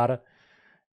to Okada.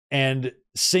 and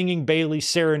singing Bayley,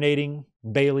 serenading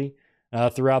Bayley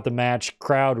throughout the match.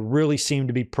 Crowd really seemed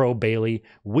to be pro Bayley.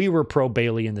 We were pro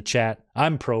Bayley in the chat.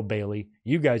 I'm pro Bayley.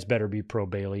 You guys better be pro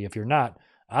Bayley. If you're not,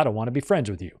 I don't want to be friends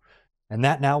with you. And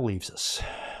that now leaves us,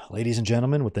 ladies and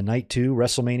gentlemen, with the Night 2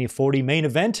 WrestleMania 40 main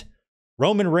event.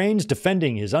 Roman Reigns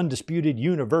defending his undisputed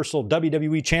Universal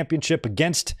WWE Championship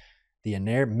against the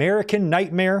American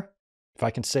Nightmare, if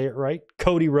I can say it right,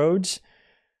 Cody Rhodes.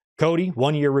 Cody,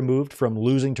 1 year removed from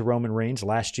losing to Roman Reigns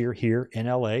last year here in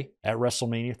LA at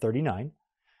WrestleMania 39.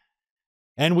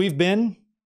 And we've been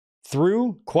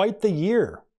through quite the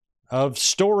year of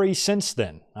story since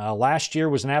then. Last year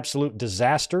was an absolute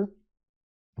disaster.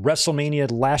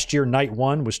 WrestleMania last year, night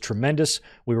 1, was tremendous.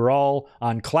 We were all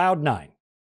on cloud 9.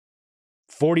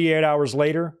 48 hours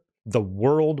later, the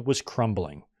world was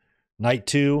crumbling. Night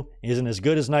 2 isn't as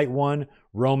good as night 1.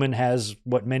 Roman has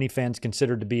what many fans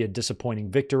consider to be a disappointing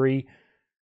victory.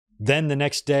 Then the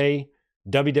next day,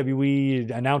 WWE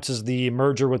announces the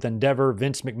merger with Endeavor.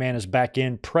 Vince McMahon is back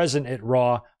in, present at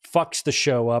Raw, fucks the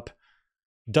show up,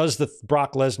 does the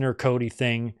Brock Lesnar Cody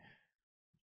thing.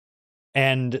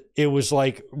 And it was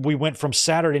like we went from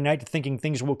Saturday night to thinking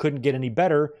things couldn't get any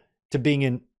better to being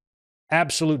in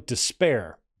absolute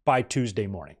despair by Tuesday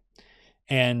morning.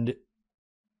 And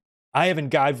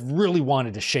I've really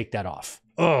wanted to shake that off.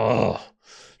 Oh,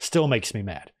 still makes me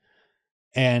mad.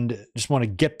 And just want to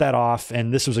get that off.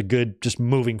 And this was a good, just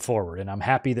moving forward. And I'm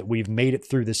happy that we've made it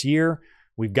through this year.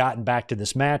 We've gotten back to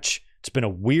this match. It's been a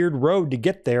weird road to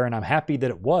get there. And I'm happy that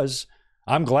it was.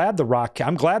 I'm glad that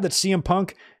CM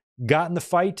Punk got in the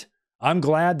fight. I'm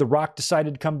glad The Rock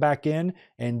decided to come back in.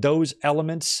 And those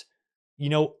elements,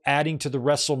 adding to the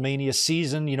WrestleMania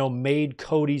season, made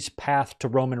Cody's path to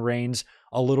Roman Reigns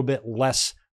a little bit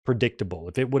less predictable.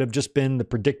 If it would have just been the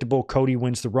predictable Cody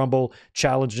wins the Rumble,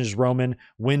 challenges Roman,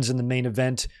 wins in the main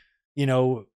event,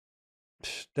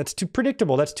 that's too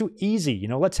predictable. That's too easy.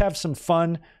 Let's have some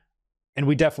fun. And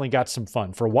we definitely got some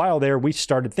fun. For a while there, we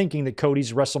started thinking that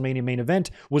Cody's WrestleMania main event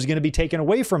was going to be taken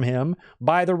away from him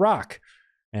by The Rock.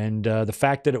 And the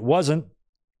fact that it wasn't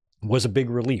was a big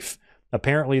relief.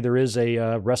 Apparently, there is a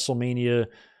WrestleMania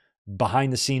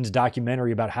behind-the-scenes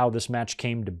documentary about how this match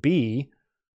came to be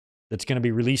that's going to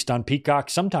be released on Peacock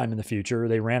sometime in the future.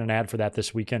 They ran an ad for that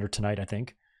this weekend or tonight, I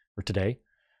think, or today.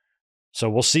 So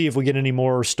we'll see if we get any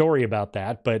more story about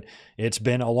that. But it's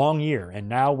been a long year, and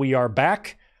now we are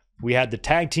back. We had the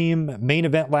tag team main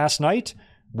event last night,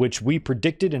 which we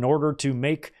predicted in order to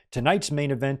make tonight's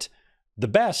main event the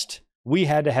best, we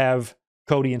had to have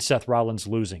Cody and Seth Rollins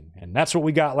losing. And that's what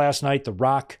we got last night. The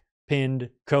Rock pinned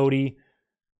Cody.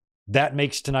 That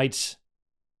makes tonight's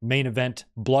main event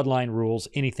bloodline rules,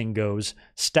 anything goes,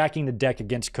 stacking the deck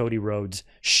against Cody Rhodes,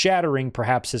 shattering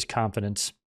perhaps his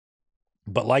confidence.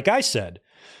 But like I said,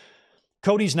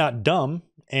 Cody's not dumb,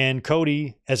 and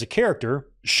Cody, as a character,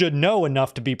 should know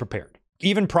enough to be prepared.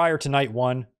 Even prior to night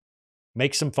 1,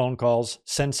 make some phone calls,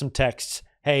 send some texts.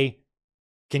 Hey,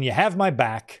 can you have my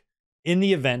back in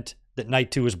the event that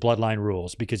night 2 is bloodline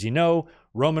rules? Because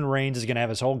Roman Reigns is going to have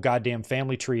his whole goddamn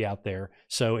family tree out there.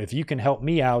 So if you can help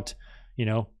me out,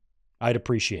 I'd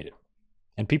appreciate it.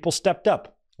 And people stepped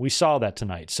up. We saw that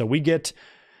tonight. So we get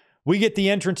the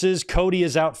entrances. Cody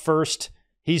is out first.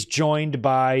 He's joined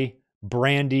by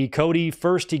Brandy. Cody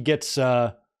first, he gets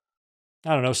some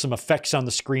effects on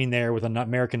the screen there with an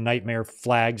American Nightmare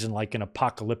flags and like an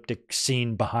apocalyptic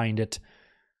scene behind it.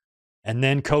 And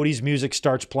then Cody's music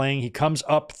starts playing. He comes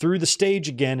up through the stage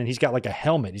again, and he's got like a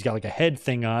helmet. He's got like a head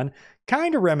thing on,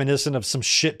 kind of reminiscent of some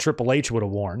shit Triple H would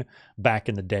have worn back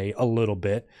in the day a little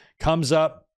bit. Comes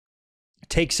up,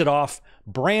 takes it off.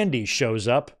 Brandy shows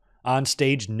up on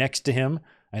stage next to him.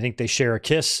 I think they share a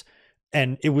kiss.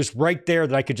 And it was right there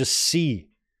that I could just see.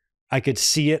 I could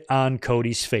see it on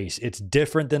Cody's face. It's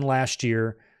different than last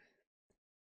year.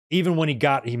 Even when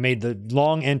he made the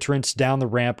long entrance down the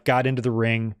ramp, got into the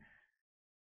ring.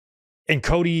 And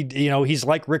Cody, he's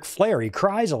like Ric Flair. He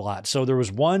cries a lot. So there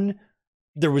was one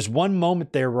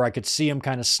moment there where I could see him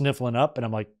kind of sniffling up, and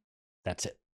I'm like, that's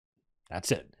it.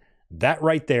 That's it. That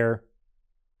right there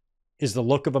is the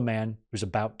look of a man who's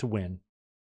about to win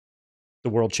the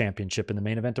world championship in the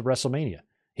main event of WrestleMania.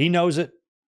 He knows it.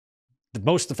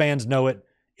 Most of the fans know it.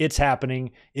 It's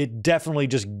happening. It definitely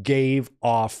just gave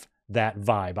off that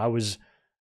vibe. I was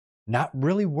not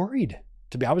really worried.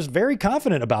 I was very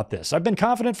confident about this. I've been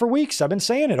confident for weeks. I've been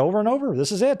saying it over and over.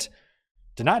 This is it.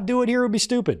 To not do it here would be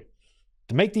stupid.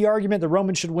 To make the argument that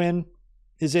Roman should win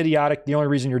is idiotic. The only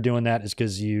reason you're doing that is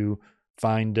because you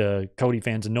find Cody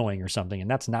fans annoying or something,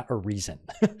 and that's not a reason.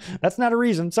 That's not a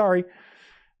reason. Sorry.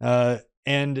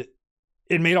 And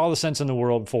it made all the sense in the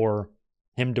world for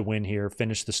him to win here,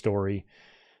 finish the story.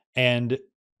 And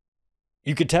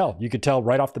you could tell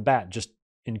right off the bat, just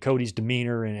in Cody's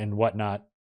demeanor and whatnot,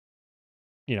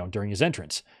 during his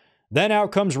entrance. Then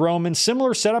out comes Roman,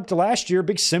 similar setup to last year,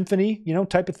 big symphony,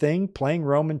 type of thing, playing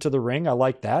Roman to the ring. I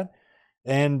like that.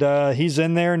 And he's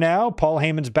in there now. Paul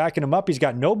Heyman's backing him up. He's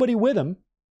got nobody with him.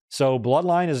 So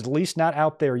Bloodline is at least not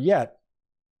out there yet.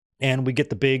 And we get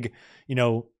the big,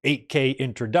 8K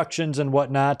introductions and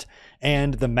whatnot.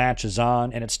 And the match is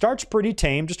on. And it starts pretty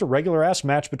tame, just a regular ass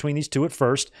match between these two at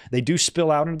first. They do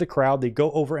spill out into the crowd. They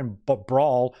go over and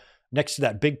brawl next to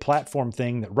that big platform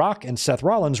thing that Rock and Seth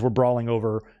Rollins were brawling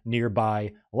over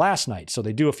nearby last night. So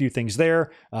they do a few things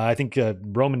there. I think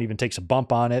Roman even takes a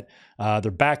bump on it.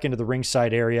 They're back into the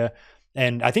ringside area.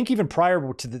 And I think even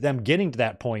prior to them getting to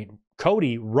that point,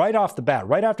 Cody, right off the bat,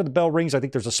 right after the bell rings, I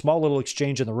think there's a small little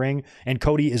exchange in the ring, and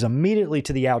Cody is immediately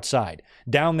to the outside,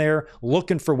 down there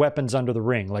looking for weapons under the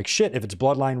ring. Like, shit, if it's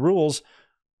Bloodline rules,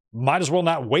 might as well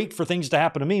not wait for things to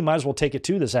happen to me. Might as well take it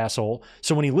to this asshole.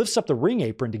 So when he lifts up the ring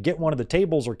apron to get one of the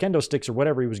tables or kendo sticks or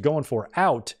whatever he was going for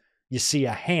out, you see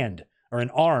a hand or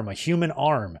an arm, a human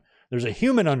arm. There's a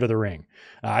human under the ring.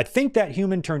 I think that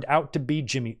human turned out to be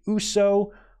Jimmy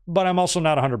Uso, but I'm also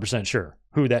not 100% sure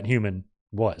who that human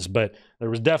was. But there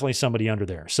was definitely somebody under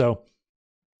there. So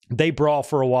they brawl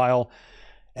for a while.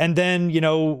 And then,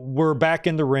 we're back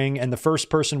in the ring, and the first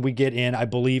person we get in, I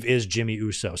believe, is Jimmy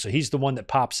Uso. So he's the one that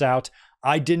pops out.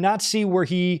 I did not see where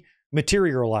he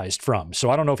materialized from. So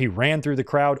I don't know if he ran through the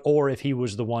crowd or if he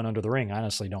was the one under the ring. I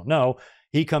honestly don't know.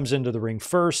 He comes into the ring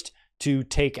first to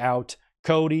take out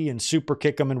Cody and super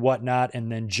kick him and whatnot.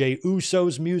 And then Jey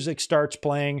Uso's music starts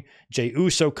playing. Jey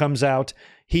Uso comes out.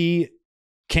 He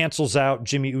cancels out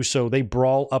Jimmy Uso. They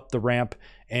brawl up the ramp,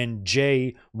 and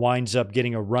Jay winds up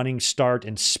getting a running start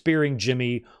and spearing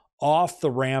Jimmy off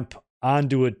the ramp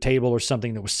onto a table or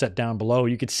something that was set down below.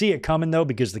 You could see it coming, though,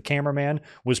 because the cameraman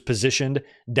was positioned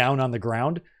down on the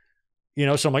ground.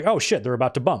 So I'm like, oh, shit, they're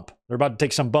about to bump. They're about to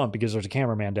take some bump because there's a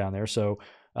cameraman down there. So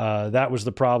that was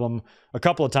the problem a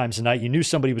couple of times tonight. You knew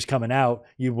somebody was coming out.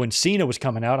 When Cena was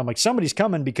coming out, I'm like, somebody's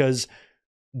coming, because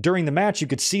during the match, you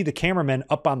could see the cameramen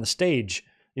up on the stage.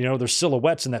 Their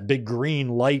silhouettes in that big green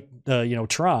light,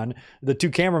 Tron, the two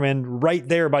cameramen right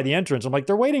there by the entrance. I'm like,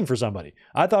 they're waiting for somebody.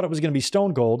 I thought it was going to be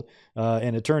Stone Cold,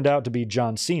 and it turned out to be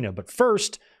John Cena. But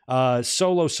first,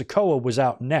 Solo Sikoa was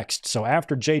out next. So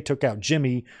after Jay took out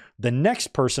Jimmy, the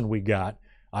next person we got,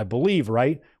 I believe,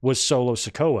 right, was Solo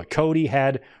Sikoa. Cody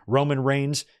had Roman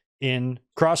Reigns in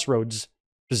Crossroads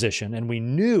position, and we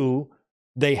knew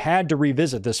they had to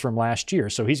revisit this from last year.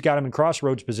 So he's got him in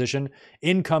Crossroads position.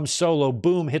 In comes Solo,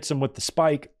 boom, hits him with the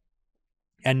spike.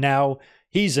 And now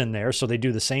he's in there. So they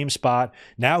do the same spot.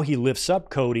 Now he lifts up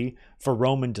Cody for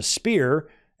Roman to spear.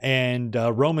 And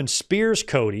Roman spears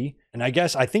Cody. And I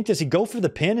think, does he go for the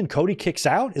pin and Cody kicks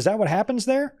out? Is that what happens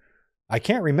there? I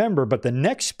can't remember. But the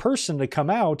next person to come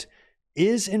out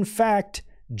is, in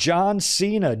John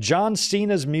Cena. John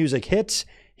Cena's music hits.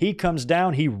 He comes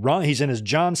down, he's in his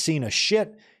John Cena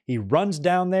shit. He runs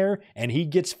down there and he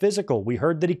gets physical. We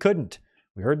heard that he couldn't.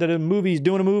 We heard that he's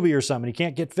doing a movie or something. He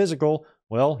can't get physical.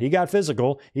 Well, he got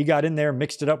physical. He got in there,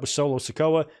 mixed it up with Solo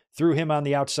Sikoa, threw him on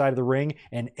the outside of the ring,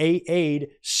 and AA'd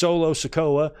Solo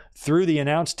Sikoa through the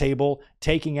announce table,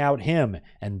 taking out him.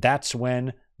 And that's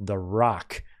when The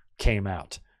Rock came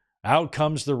out. Out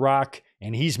comes The Rock,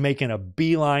 and he's making a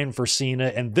beeline for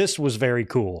Cena. And this was very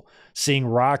cool, seeing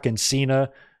Rock and Cena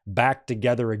back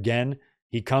together again.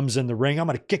 He comes in the ring. I'm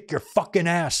going to kick your fucking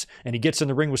ass. And he gets in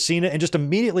the ring with Cena and just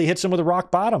immediately hits him with a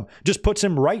rock bottom. Just puts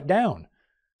him right down.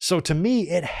 So to me,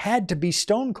 it had to be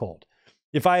Stone Cold.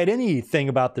 If I had anything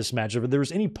about this match, if there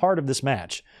was any part of this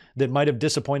match that might have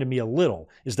disappointed me a little,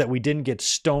 is that we didn't get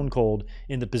Stone Cold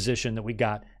in the position that we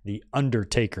got The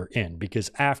Undertaker in. Because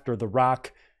after The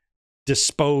Rock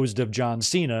disposed of John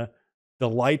Cena, the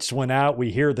lights went out.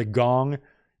 We hear the gong.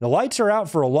 The lights are out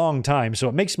for a long time, so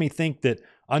it makes me think that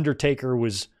Undertaker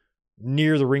was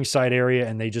near the ringside area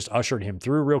and they just ushered him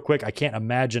through real quick. I can't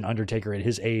imagine Undertaker at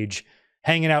his age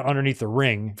hanging out underneath the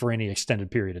ring for any extended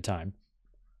period of time.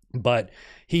 But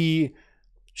he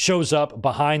shows up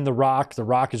behind The Rock. The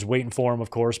Rock is waiting for him, of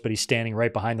course, but he's standing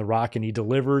right behind The Rock, and he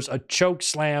delivers a choke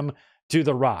slam to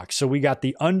The Rock. So we got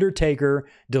The Undertaker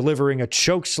delivering a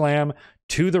choke slam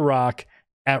to The Rock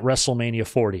at WrestleMania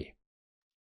 40.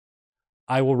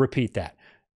 I will repeat that.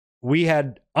 We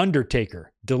had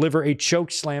Undertaker deliver a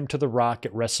choke slam to The Rock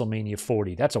at WrestleMania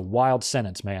 40. That's a wild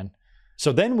sentence, man.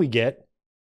 So then we get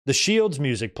the Shield's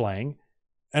music playing,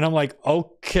 and I'm like,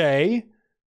 okay,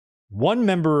 one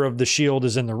member of the Shield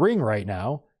is in the ring right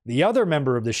now. The other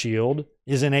member of the Shield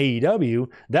is in AEW.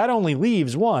 That only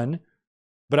leaves one.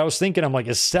 But I was thinking, I'm like,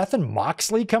 is Seth and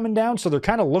Moxley coming down? So they're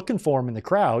kind of looking for him in the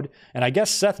crowd. And I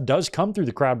guess Seth does come through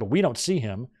the crowd, but we don't see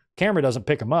him. Camera doesn't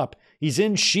pick him up. He's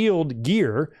in Shield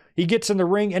gear. He gets in the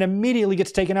ring and immediately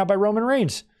gets taken out by Roman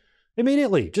Reigns.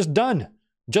 Immediately. Just done.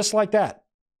 Just like that.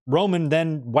 Roman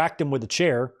then whacked him with a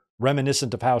chair,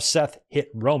 reminiscent of how Seth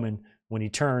hit Roman when he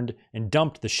turned and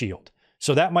dumped the Shield.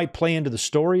 So that might play into the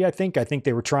story, I think. I think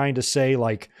they were trying to say,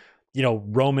 like, you know,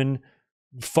 Roman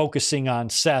focusing on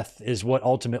Seth is what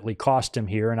ultimately cost him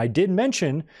here. And I did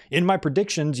mention in my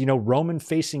predictions, you know, Roman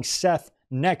facing Seth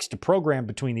next, to program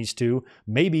between these two,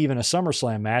 maybe even a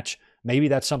SummerSlam match. Maybe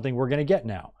that's something we're going to get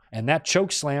now. And that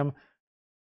choke slam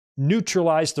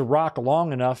neutralized The Rock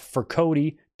long enough for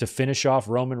Cody to finish off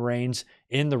Roman Reigns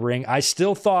in the ring. I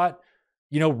still thought,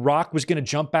 you know, Rock was going to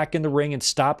jump back in the ring and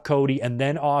stop Cody, and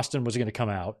then Austin was going to come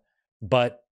out.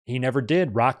 But he never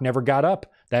did. Rock never got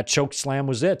up. That choke slam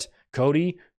was it.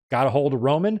 Cody got a hold of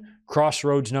Roman.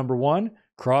 Crossroads number 1.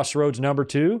 Crossroads number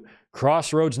 2.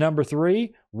 Crossroads number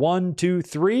 3. 1, 2,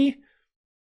 3.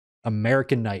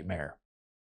 American Nightmare.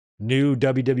 New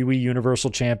WWE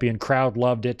Universal Champion. Crowd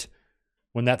loved it.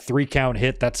 When that 3 count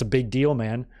hit, that's a big deal,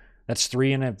 man. That's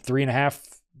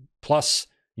 3.5 plus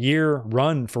year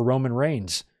run for Roman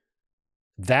Reigns.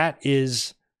 That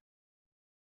is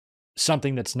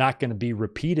something that's not going to be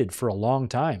repeated for a long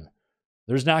time.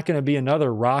 There's not going to be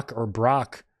another Rock or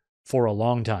Brock for a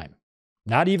long time.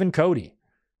 Not even Cody.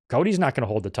 Cody's not going to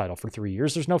hold the title for 3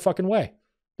 years. There's no fucking way.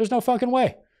 There's no fucking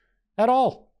way at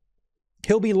all.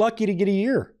 He'll be lucky to get a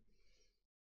year.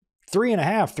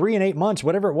 3.5, 3 and 8 months,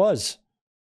 whatever it was,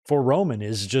 for Roman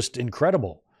is just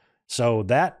incredible. So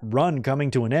that run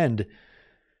coming to an end,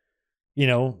 you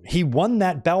know, he won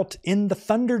that belt in the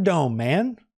Thunderdome,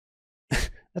 man.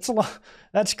 That's a lot.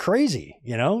 That's crazy,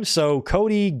 you know? So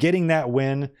Cody getting that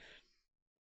win,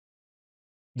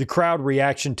 the crowd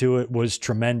reaction to it was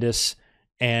tremendous,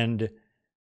 and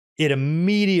it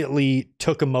immediately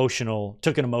took an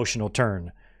emotional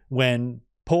turn when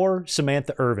poor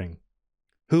Samantha Irving,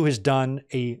 who has done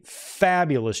a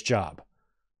fabulous job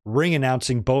ring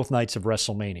announcing both nights of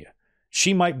WrestleMania.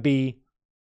 She might be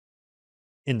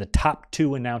in the top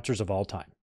 2 announcers of all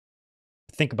time.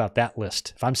 Think about that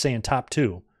list. If I'm saying top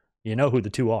 2, you know who the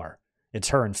 2 are. It's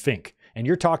her and Fink. And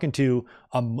you're talking to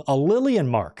a Lillian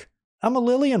Mark. I'm a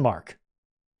Lillian Mark.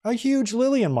 A huge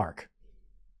Lillian Mark.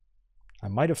 I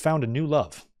might have found a new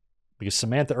love because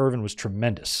Samantha Irvin was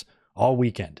tremendous all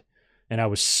weekend. And I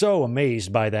was so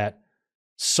amazed by that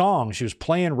song. She was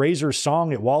playing Razor's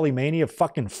song at Wally Mania,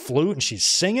 fucking flute, and she's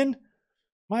singing.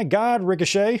 My God,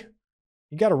 Ricochet,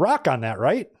 you got to rock on that,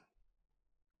 right?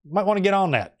 You might want to get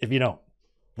on that if you don't.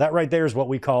 That right there is what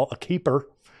we call a keeper.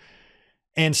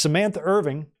 And Samantha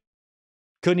Irving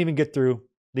couldn't even get through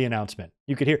the announcement.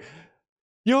 You could hear,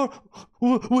 "You're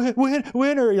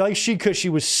winner." Like she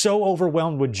was so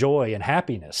overwhelmed with joy and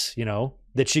happiness, you know,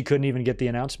 that she couldn't even get the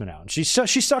announcement out. And she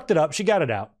sucked it up. She got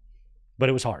it out, but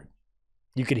it was hard.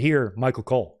 You could hear Michael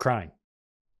Cole crying.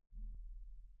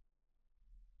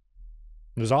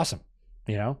 It was awesome,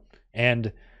 you know?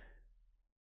 And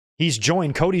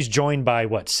Cody's joined by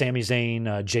what? Sami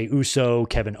Zayn, Jey Uso,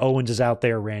 Kevin Owens is out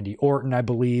there, Randy Orton, I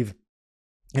believe.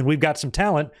 And we've got some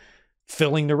talent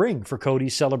filling the ring for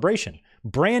Cody's celebration.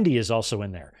 Brandy is also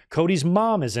in there. Cody's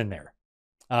mom is in there.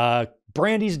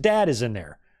 Brandy's dad is in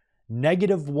there.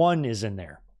 -1 is in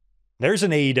there. There's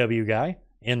an AEW guy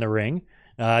in the ring.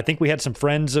 I think we had some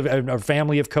friends of our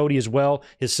family of Cody as well.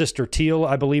 His sister Teal,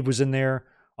 I believe, was in there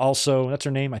also. That's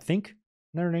her name, I think. Isn't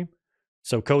that her name?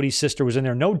 So Cody's sister was in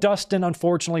there. No Dustin,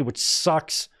 unfortunately, which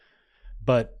sucks,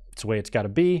 but it's the way it's got to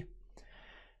be.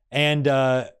 And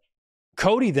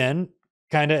Cody then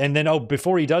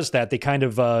before he does that, they kind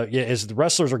of, as the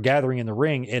wrestlers are gathering in the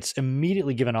ring, it's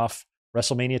immediately given off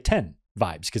WrestleMania 10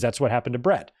 vibes, because that's what happened to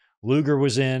Brett. Luger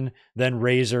was in, then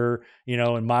Razor, you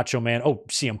know, and Macho Man. Oh,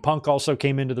 CM Punk also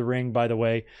came into the ring, by the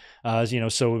way. You know,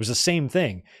 so it was the same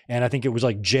thing. And I think it was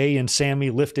like Jay and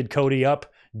Sammy lifted Cody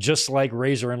up, just like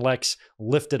Razor and Lex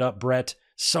lifted up Brett.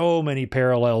 So many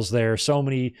parallels there, so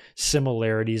many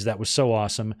similarities. That was so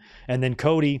awesome. And then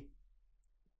Cody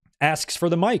asks for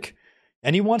the mic,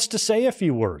 and he wants to say a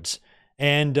few words.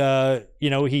 And, you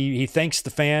know, he thanks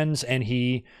the fans, and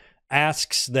he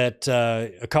asks that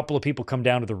a couple of people come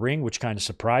down to the ring, which kind of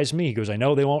surprised me. He goes, "I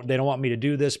know they don't want me to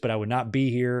do this, but I would not be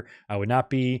here. I would not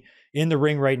be in the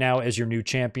ring right now as your new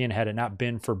champion had it not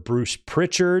been for Bruce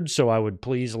Pritchard. So I would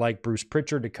please like Bruce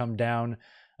Pritchard to come down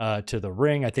to the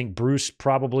ring." I think Bruce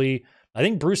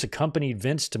accompanied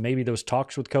Vince to maybe those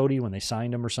talks with Cody when they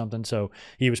signed him or something. So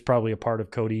he was probably a part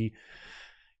of Cody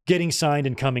getting signed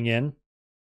and coming in.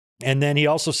 And then he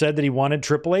also said that he wanted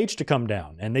Triple H to come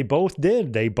down, and they both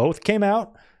did. They both came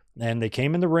out and they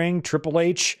came in the ring. Triple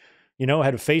H,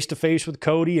 had a face-to-face with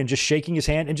Cody and just shaking his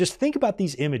hand. And just think about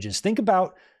these images. Think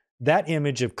about that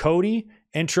image of Cody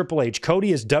and Triple H.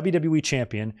 Cody is WWE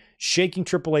champion, shaking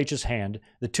Triple H's hand.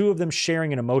 The two of them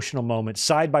sharing an emotional moment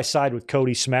side by side with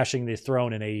Cody smashing the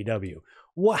throne in AEW.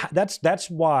 That's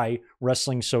why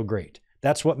wrestling's so great.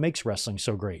 That's what makes wrestling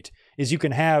so great, is you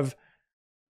can have,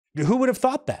 who would have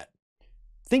thought that?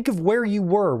 Think of where you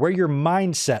were, where your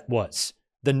mindset was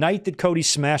the night that Cody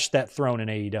smashed that throne in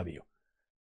AEW.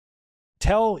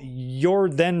 Tell your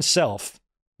then self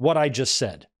what I just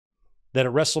said, that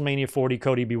at WrestleMania 40,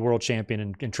 Cody would be world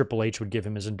champion and Triple H would give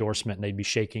him his endorsement and they'd be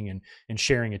shaking and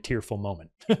sharing a tearful moment.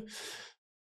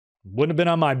 Wouldn't have been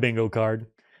on my bingo card.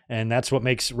 And that's what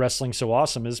makes wrestling so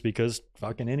awesome, is because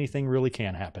fucking anything really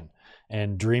can happen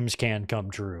and dreams can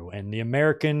come true. And the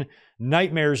American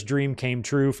Nightmare's dream came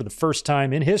true for the first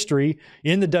time in history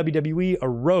in the WWE. A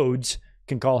Rhodes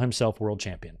can call himself world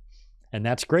champion. And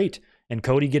that's great. And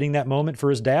Cody getting that moment for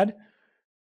his dad,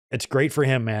 it's great for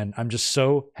him, man. I'm just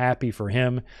so happy for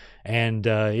him. And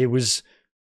it was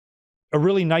a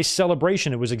really nice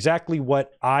celebration. It was exactly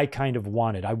what I kind of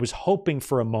wanted. I was hoping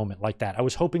for a moment like that. I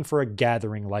was hoping for a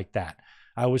gathering like that.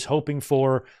 I was hoping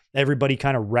for everybody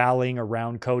kind of rallying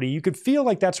around Cody. You could feel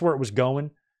like that's where it was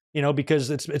going, because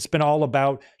it's been all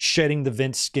about shedding the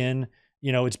Vince skin.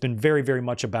 It's been very, very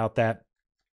much about that.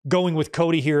 Going with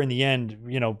Cody here in the end,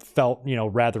 felt,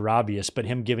 rather obvious, but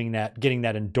him getting that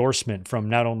endorsement from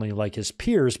not only like his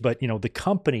peers, but, the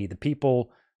company, the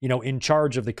people, in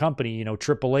charge of the company,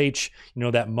 Triple H,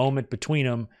 that moment between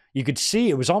them, you could see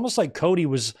it was almost like Cody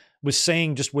was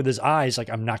saying just with his eyes, like,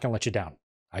 I'm not going to let you down.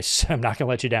 I'm not going to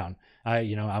let you down.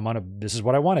 This is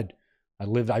what I wanted. I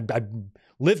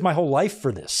lived my whole life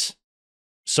for this.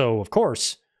 So of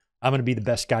course I'm going to be the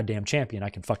best goddamn champion I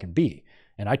can fucking be.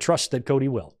 And I trust that Cody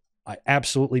will. I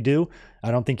absolutely do.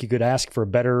 I don't think you could ask for a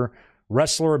better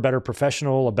wrestler, a better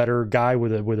professional, a better guy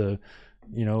with a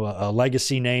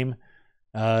legacy name.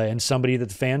 And somebody that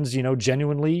the fans,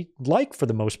 genuinely like for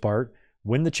the most part,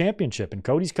 win the championship. And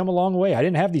Cody's come a long way. I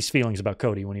didn't have these feelings about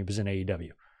Cody when he was in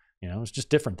AEW. It's just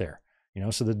different there.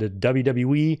 So the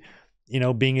WWE,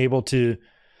 being able to,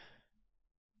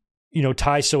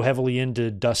 tie so heavily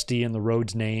into Dusty and the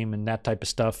Rhodes name and that type of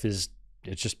stuff it's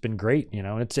just been great.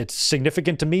 It's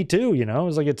significant to me too.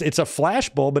 It's like it's a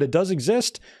flashbulb, but it does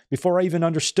exist. Before I even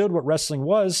understood what wrestling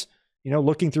was,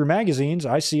 looking through magazines,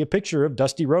 I see a picture of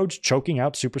Dusty Rhodes choking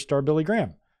out superstar Billy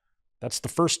Graham. That's the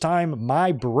first time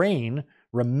my brain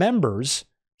remembers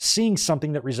seeing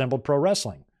something that resembled pro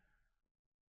wrestling.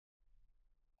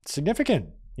 It's significant,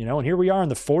 and here we are in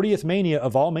the 40th Mania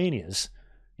of all manias,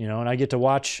 and I get to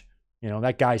watch,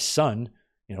 that guy's son,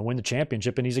 win the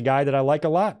championship, and he's a guy that I like a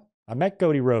lot. I met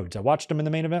Cody Rhodes. I watched him in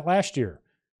the main event last year.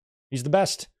 He's the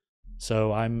best.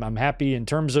 So I'm happy in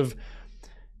terms of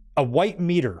a white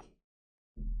meter.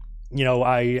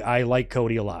 I like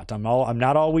Cody a lot. I'm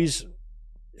not always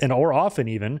or often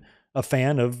even a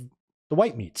fan of the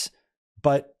white meats,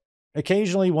 but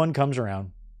occasionally one comes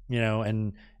around,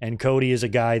 and Cody is a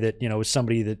guy that, is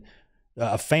somebody that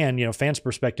a fan, fans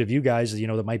perspective, you guys,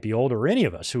 that might be older, or any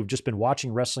of us who've just been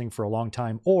watching wrestling for a long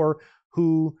time, or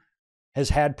who has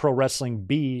had pro wrestling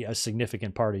be a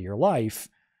significant part of your life.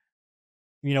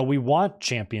 We want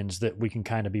champions that we can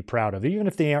kind of be proud of, even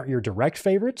if they aren't your direct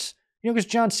favorites. Because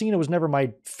John Cena was never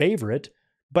my favorite,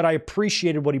 but I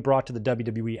appreciated what he brought to the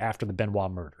WWE after the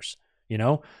Benoit murders,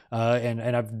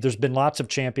 there's been lots of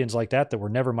champions like that were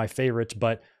never my favorites,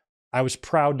 but I was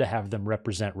proud to have them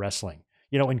represent wrestling,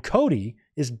 and Cody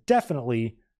is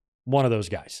definitely one of those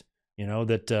guys,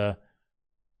 that,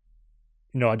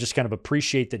 I just kind of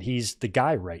appreciate that he's the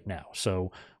guy right now.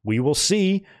 So we will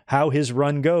see how his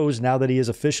run goes now that he is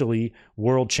officially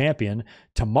world champion.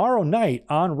 Tomorrow night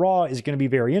on Raw is going to be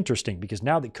very interesting, because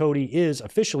now that Cody is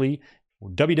officially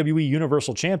WWE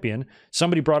Universal Champion,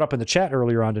 somebody brought up in the chat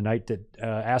earlier on tonight that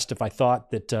asked if I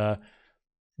thought that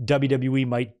WWE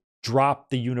might drop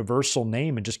the Universal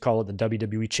name and just call it the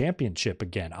WWE Championship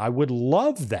again. I would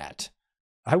love that.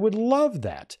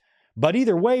 But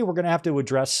either way, we're going to have to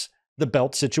address the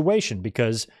belt situation,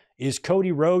 because is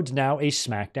Cody Rhodes now a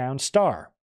SmackDown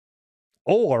star?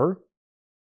 Or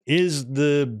is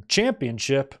the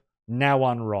championship now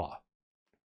on Raw?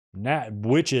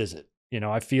 Which is it?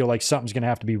 I feel like something's going to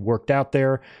have to be worked out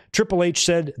there. Triple H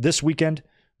said this weekend,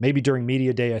 maybe during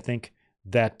Media Day, I think,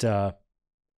 that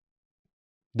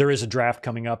there is a draft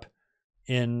coming up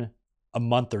in a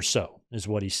month or so, is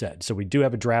what he said. So we do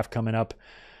have a draft coming up.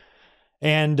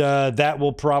 And that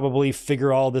will probably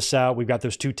figure all this out. We've got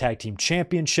those 2 tag team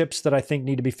championships that I think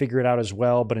need to be figured out as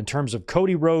well. But in terms of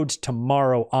Cody Rhodes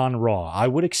tomorrow on Raw, I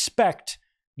would expect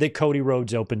that Cody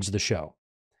Rhodes opens the show.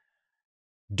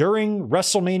 During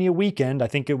WrestleMania weekend, I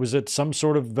think it was at some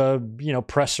sort of,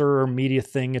 presser or media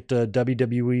thing at the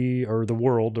WWE or the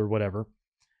World or whatever.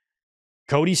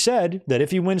 Cody said that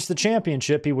if he wins the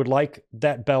championship, he would like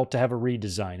that belt to have a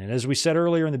redesign. And as we said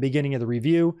earlier in the beginning of the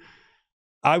review,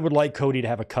 I would like Cody to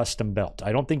have a custom belt.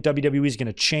 I don't think WWE is going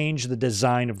to change the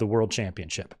design of the World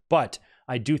Championship, but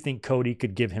I do think Cody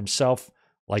could give himself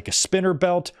like a spinner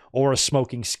belt or a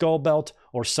smoking skull belt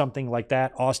or something like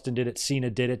that. Austin did it. Cena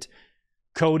did it.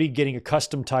 Cody getting a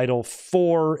custom title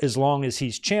for as long as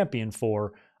he's champion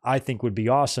for, I think would be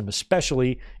awesome,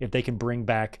 especially if they can bring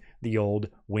back the old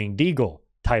Winged Eagle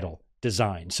title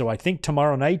design. So I think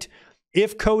tomorrow night,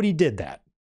 if Cody did that,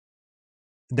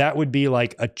 that would be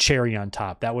like a cherry on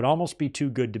top. That would almost be too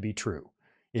good to be true.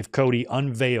 If Cody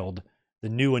unveiled the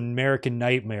new American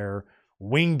Nightmare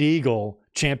Winged Eagle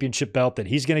championship belt that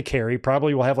he's going to carry,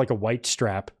 probably will have like a white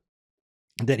strap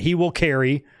that he will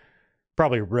carry,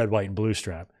 probably a red, white, and blue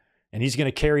strap. And he's going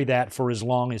to carry that for as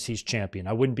long as he's champion.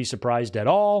 I wouldn't be surprised at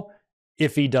all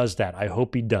if he does that. I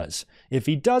hope he does. If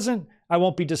he doesn't, I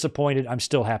won't be disappointed. I'm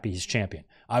still happy he's champion.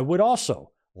 I would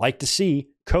also like to see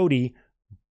Cody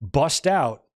bust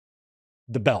out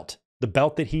the belt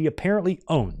that he apparently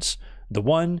owns, the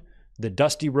one that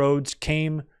Dusty Rhodes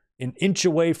came an inch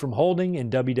away from holding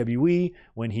in WWE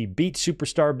when he beat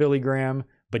superstar Billy Graham,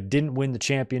 but didn't win the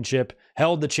championship,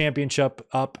 held the championship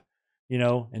up,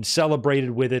 and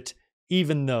celebrated with it,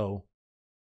 even though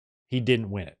he didn't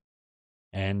win it.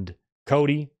 And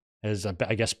Cody has,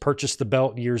 I guess, purchased the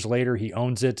belt years later. He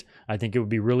owns it. I think it would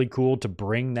be really cool to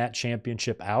bring that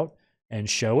championship out and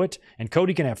show it. And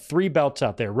Cody can have 3 belts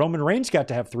out there. Roman Reigns got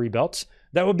to have 3 belts.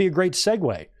 That would be a great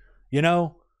segue.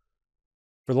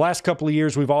 For the last couple of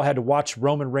years, we've all had to watch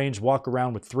Roman Reigns walk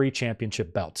around with 3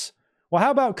 championship belts. Well,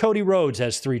 how about Cody Rhodes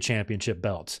has 3 championship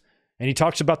belts? And he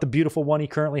talks about the beautiful one he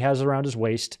currently has around his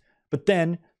waist, but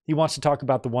then he wants to talk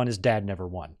about the one his dad never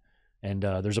won. And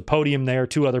there's a podium there,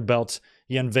 2 other belts.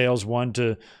 He unveils one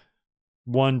to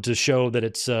show that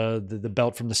it's the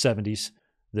belt from the 70s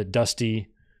that Dusty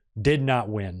did not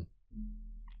win.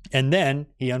 And then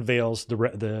he unveils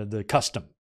the custom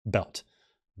belt.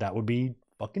 That would be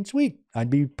fucking sweet.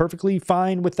 I'd be perfectly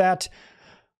fine with that.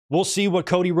 We'll see what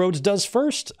Cody Rhodes does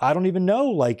first. I don't even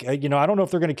know. I don't know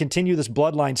if they're going to continue this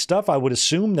bloodline stuff. I would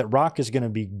assume that Rock is going to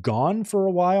be gone for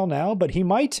a while now, but he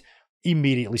might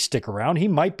immediately stick around. He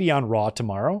might be on Raw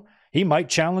tomorrow. He might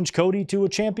challenge Cody to a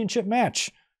championship match.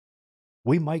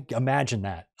 We might imagine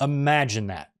that. Imagine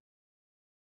that,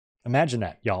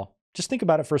 y'all. Just think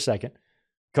about it for a second.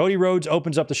 Cody Rhodes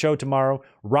opens up the show tomorrow.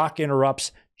 Rock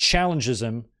interrupts, challenges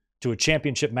him to a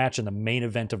championship match in the main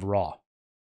event of Raw.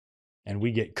 And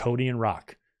we get Cody and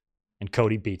Rock. And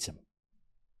Cody beats him.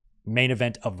 Main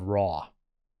event of Raw.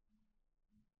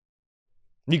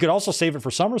 You could also save it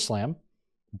for SummerSlam.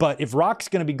 But if Rock's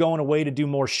going to be going away to do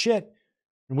more shit,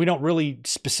 and we don't really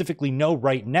specifically know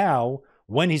right now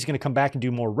when he's going to come back and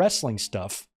do more wrestling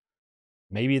stuff,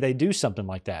 maybe they do something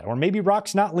like that. Or maybe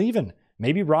Rock's not leaving.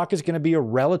 Maybe Rock is going to be a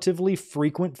relatively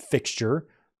frequent fixture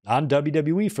on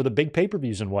WWE for the big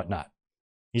pay-per-views and whatnot.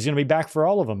 He's going to be back for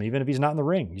all of them, even if he's not in the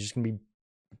ring. He's just going to be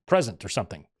present or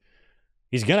something.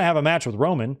 He's going to have a match with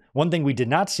Roman. One thing we did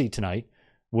not see tonight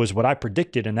was what I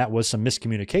predicted, and that was some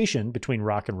miscommunication between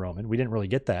Rock and Roman. We didn't really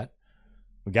get that.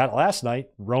 We got it last night.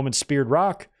 Roman speared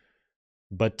Rock,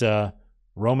 but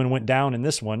Roman went down in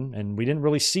this one, and we didn't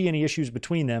really see any issues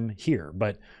between them here.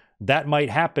 But that might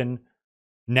happen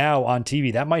now on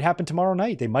TV. That might happen tomorrow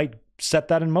night. They might set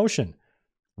that in motion.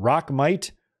 Rock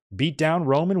might beat down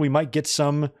Roman. We might get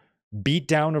some beat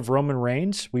down of Roman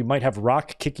Reigns. We might have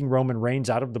Rock kicking Roman Reigns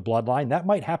out of the bloodline. That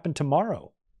might happen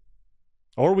tomorrow.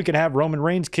 Or we could have Roman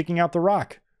Reigns kicking out The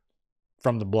Rock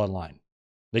from the bloodline.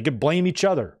 They could blame each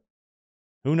other.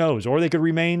 Who knows? Or they could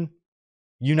remain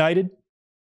united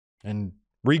and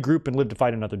regroup and live to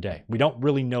fight another day. We don't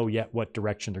really know yet what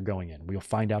direction they're going in. We'll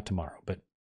find out tomorrow. But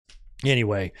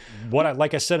anyway,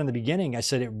 like I said in the beginning, I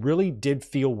said it really did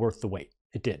feel worth the wait.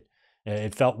 It did.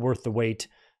 It felt worth the wait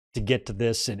to get to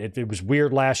this. And it was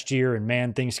weird last year. And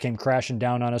man, things came crashing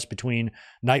down on us between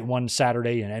night 1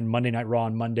 Saturday and Monday Night Raw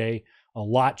on Monday. A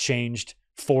lot changed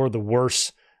for the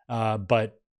worse.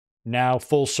 But now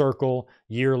full circle,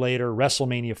 year later,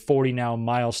 WrestleMania 40 now,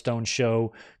 milestone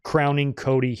show, crowning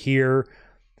Cody here,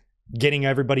 getting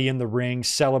everybody in the ring,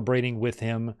 celebrating with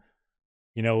him.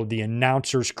 The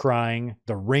announcers crying,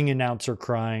 the ring announcer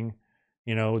crying,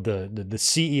 the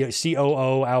CEO,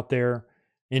 COO out there,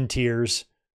 in tears.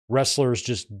 Wrestlers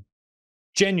just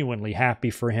genuinely happy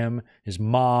for him. His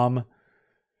mom.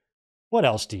 What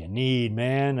else do you need,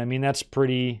 man? I mean, that's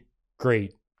pretty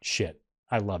great shit.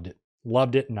 I loved it.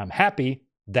 Loved it. And I'm happy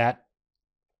that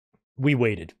we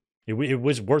waited. It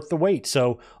was worth the wait.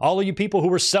 So all of you people who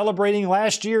were celebrating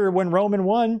last year when Roman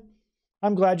won,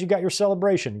 I'm glad you got your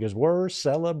celebration because we're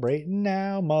celebrating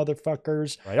now,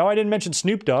 motherfuckers. Right. Oh, I didn't mention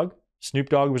Snoop Dogg. Snoop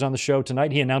Dogg was on the show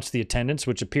tonight. He announced the attendance,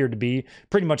 which appeared to be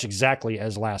pretty much exactly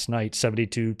as last night,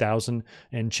 72,000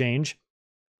 and change.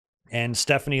 And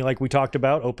Stephanie, like we talked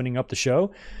about, opening up the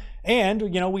show. And,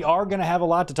 you know, we are going to have a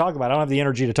lot to talk about. I don't have the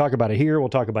energy to talk about it here. We'll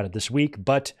talk about it this week.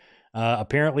 But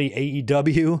apparently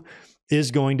AEW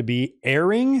is going to be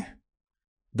airing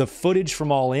the footage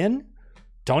from All In.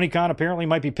 Tony Khan apparently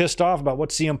might be pissed off about what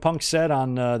CM Punk said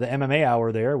on the MMA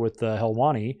Hour there with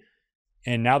Helwani.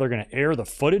 And now they're going to air the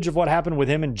footage of what happened with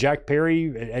him and Jack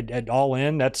Perry at All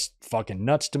In. That's fucking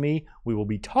nuts to me. We will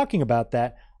be talking about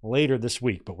that later this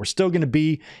week, but we're still going to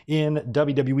be in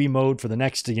WWE mode for the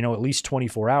next, at least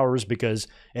 24 hours, because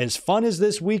as fun as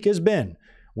this week has been,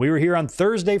 we were here on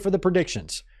Thursday for the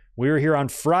predictions. We were here on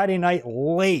Friday night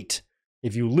late.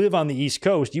 If you live on the East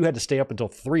Coast, you had to stay up until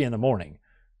 3 a.m.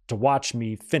 to watch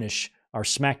me finish our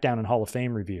SmackDown and Hall of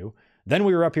Fame review. Then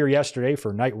we were up here yesterday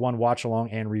for night 1 watch along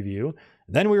and review.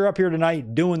 Then we were up here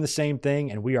tonight doing the same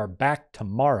thing, and we are back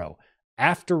tomorrow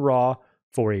after Raw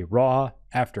for a Raw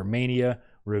After Mania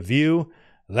review.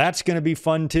 That's going to be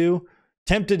fun too.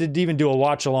 Tempted to even do a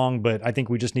watch along, but I think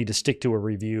we just need to stick to a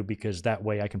review because that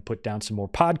way I can put down some more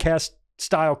podcast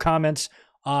style comments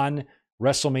on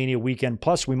WrestleMania weekend.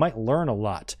 Plus, we might learn a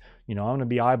lot. I'm going to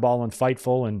be eyeballing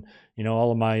Fightful and,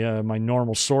 all of my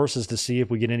normal sources to see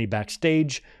if we get any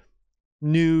backstage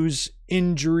news,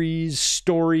 injuries,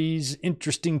 stories,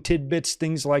 interesting tidbits,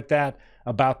 things like that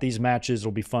about these matches.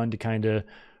 It'll be fun to kind of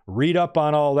read up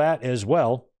on all that as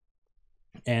well.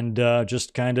 And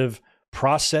just kind of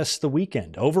process the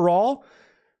weekend. Overall,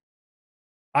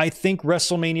 I think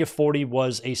WrestleMania 40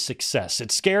 was a success.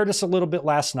 It scared us a little bit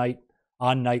last night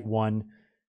on night 1.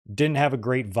 Didn't have a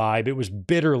great vibe. It was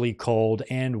bitterly cold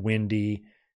and windy.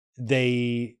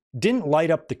 They didn't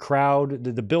light up the crowd.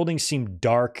 The building seemed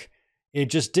dark. It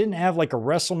just didn't have like a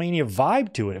WrestleMania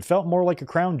vibe to it. It felt more like a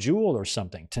crown jewel or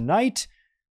something. Tonight,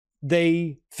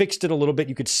 they fixed it a little bit.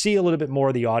 You could see a little bit more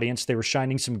of the audience. They were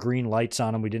shining some green lights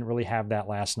on them. We didn't really have that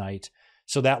last night.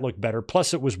 So that looked better.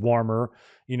 Plus it was warmer.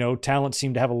 Talent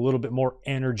seemed to have a little bit more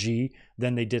energy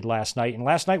than they did last night. And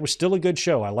last night was still a good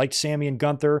show. I liked Sammy and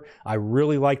Gunther. I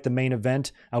really liked the main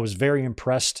event. I was very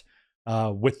impressed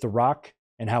with The Rock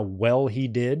and how well he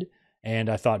did. And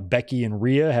I thought Becky and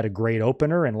Rhea had a great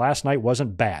opener. And last night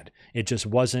wasn't bad. It just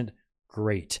wasn't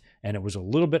great. And it was a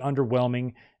little bit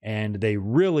underwhelming, and they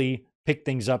really picked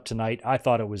things up tonight. I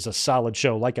thought it was a solid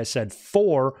show. Like I said,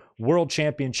 4 world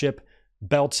championship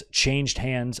belts changed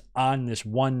hands on this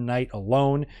one night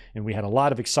alone, and we had a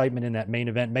lot of excitement in that main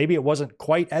event. Maybe it wasn't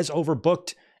quite as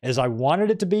overbooked as I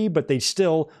wanted it to be, but they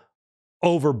still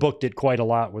overbooked it quite a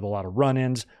lot with a lot of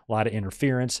run-ins, a lot of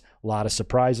interference, a lot of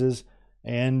surprises.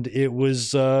 And it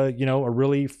was, a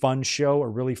really fun show, a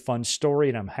really fun story,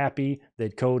 and I'm happy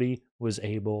that Cody was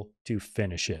able to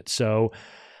finish it. So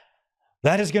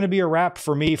that is going to be a wrap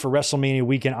for me for WrestleMania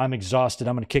weekend. I'm exhausted.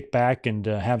 I'm going to kick back and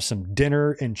have some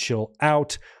dinner and chill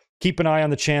out. Keep an eye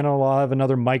on the channel. I'll have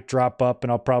another mic drop up,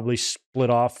 and I'll probably split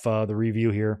off the review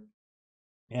here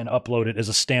and upload it as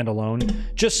a standalone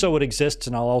just so it exists,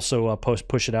 and I'll also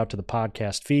push it out to the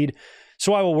podcast feed.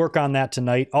 So I will work on that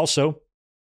tonight. Also,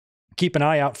 keep an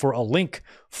eye out for a link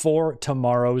for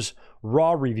tomorrow's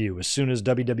Raw review. As soon as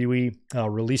WWE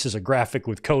releases a graphic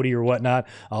with Cody or whatnot,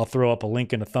 I'll throw up a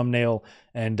link in a thumbnail,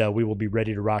 and we will be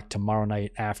ready to rock tomorrow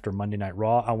night after Monday Night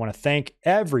Raw. I want to thank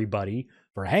everybody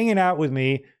for hanging out with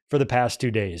me for the past 2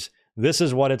 days. This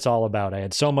is what it's all about. I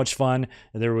had so much fun.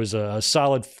 There was a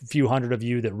solid few hundred of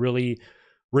you that really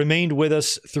remained with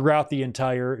us throughout the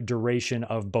entire duration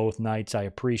of both nights. I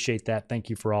appreciate that.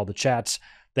 Thank you for all the chats.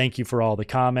 Thank you for all the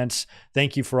comments.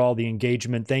 Thank you for all the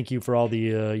engagement. Thank you for all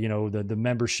the, the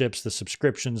memberships, the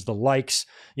subscriptions, the likes,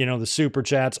 the super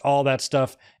chats, all that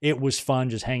stuff. It was fun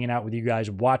just hanging out with you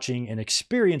guys, watching and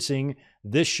experiencing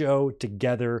this show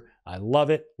together. I love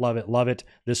it, love it, love it.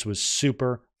 This was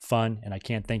super fun, and I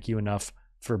can't thank you enough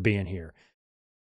for being here.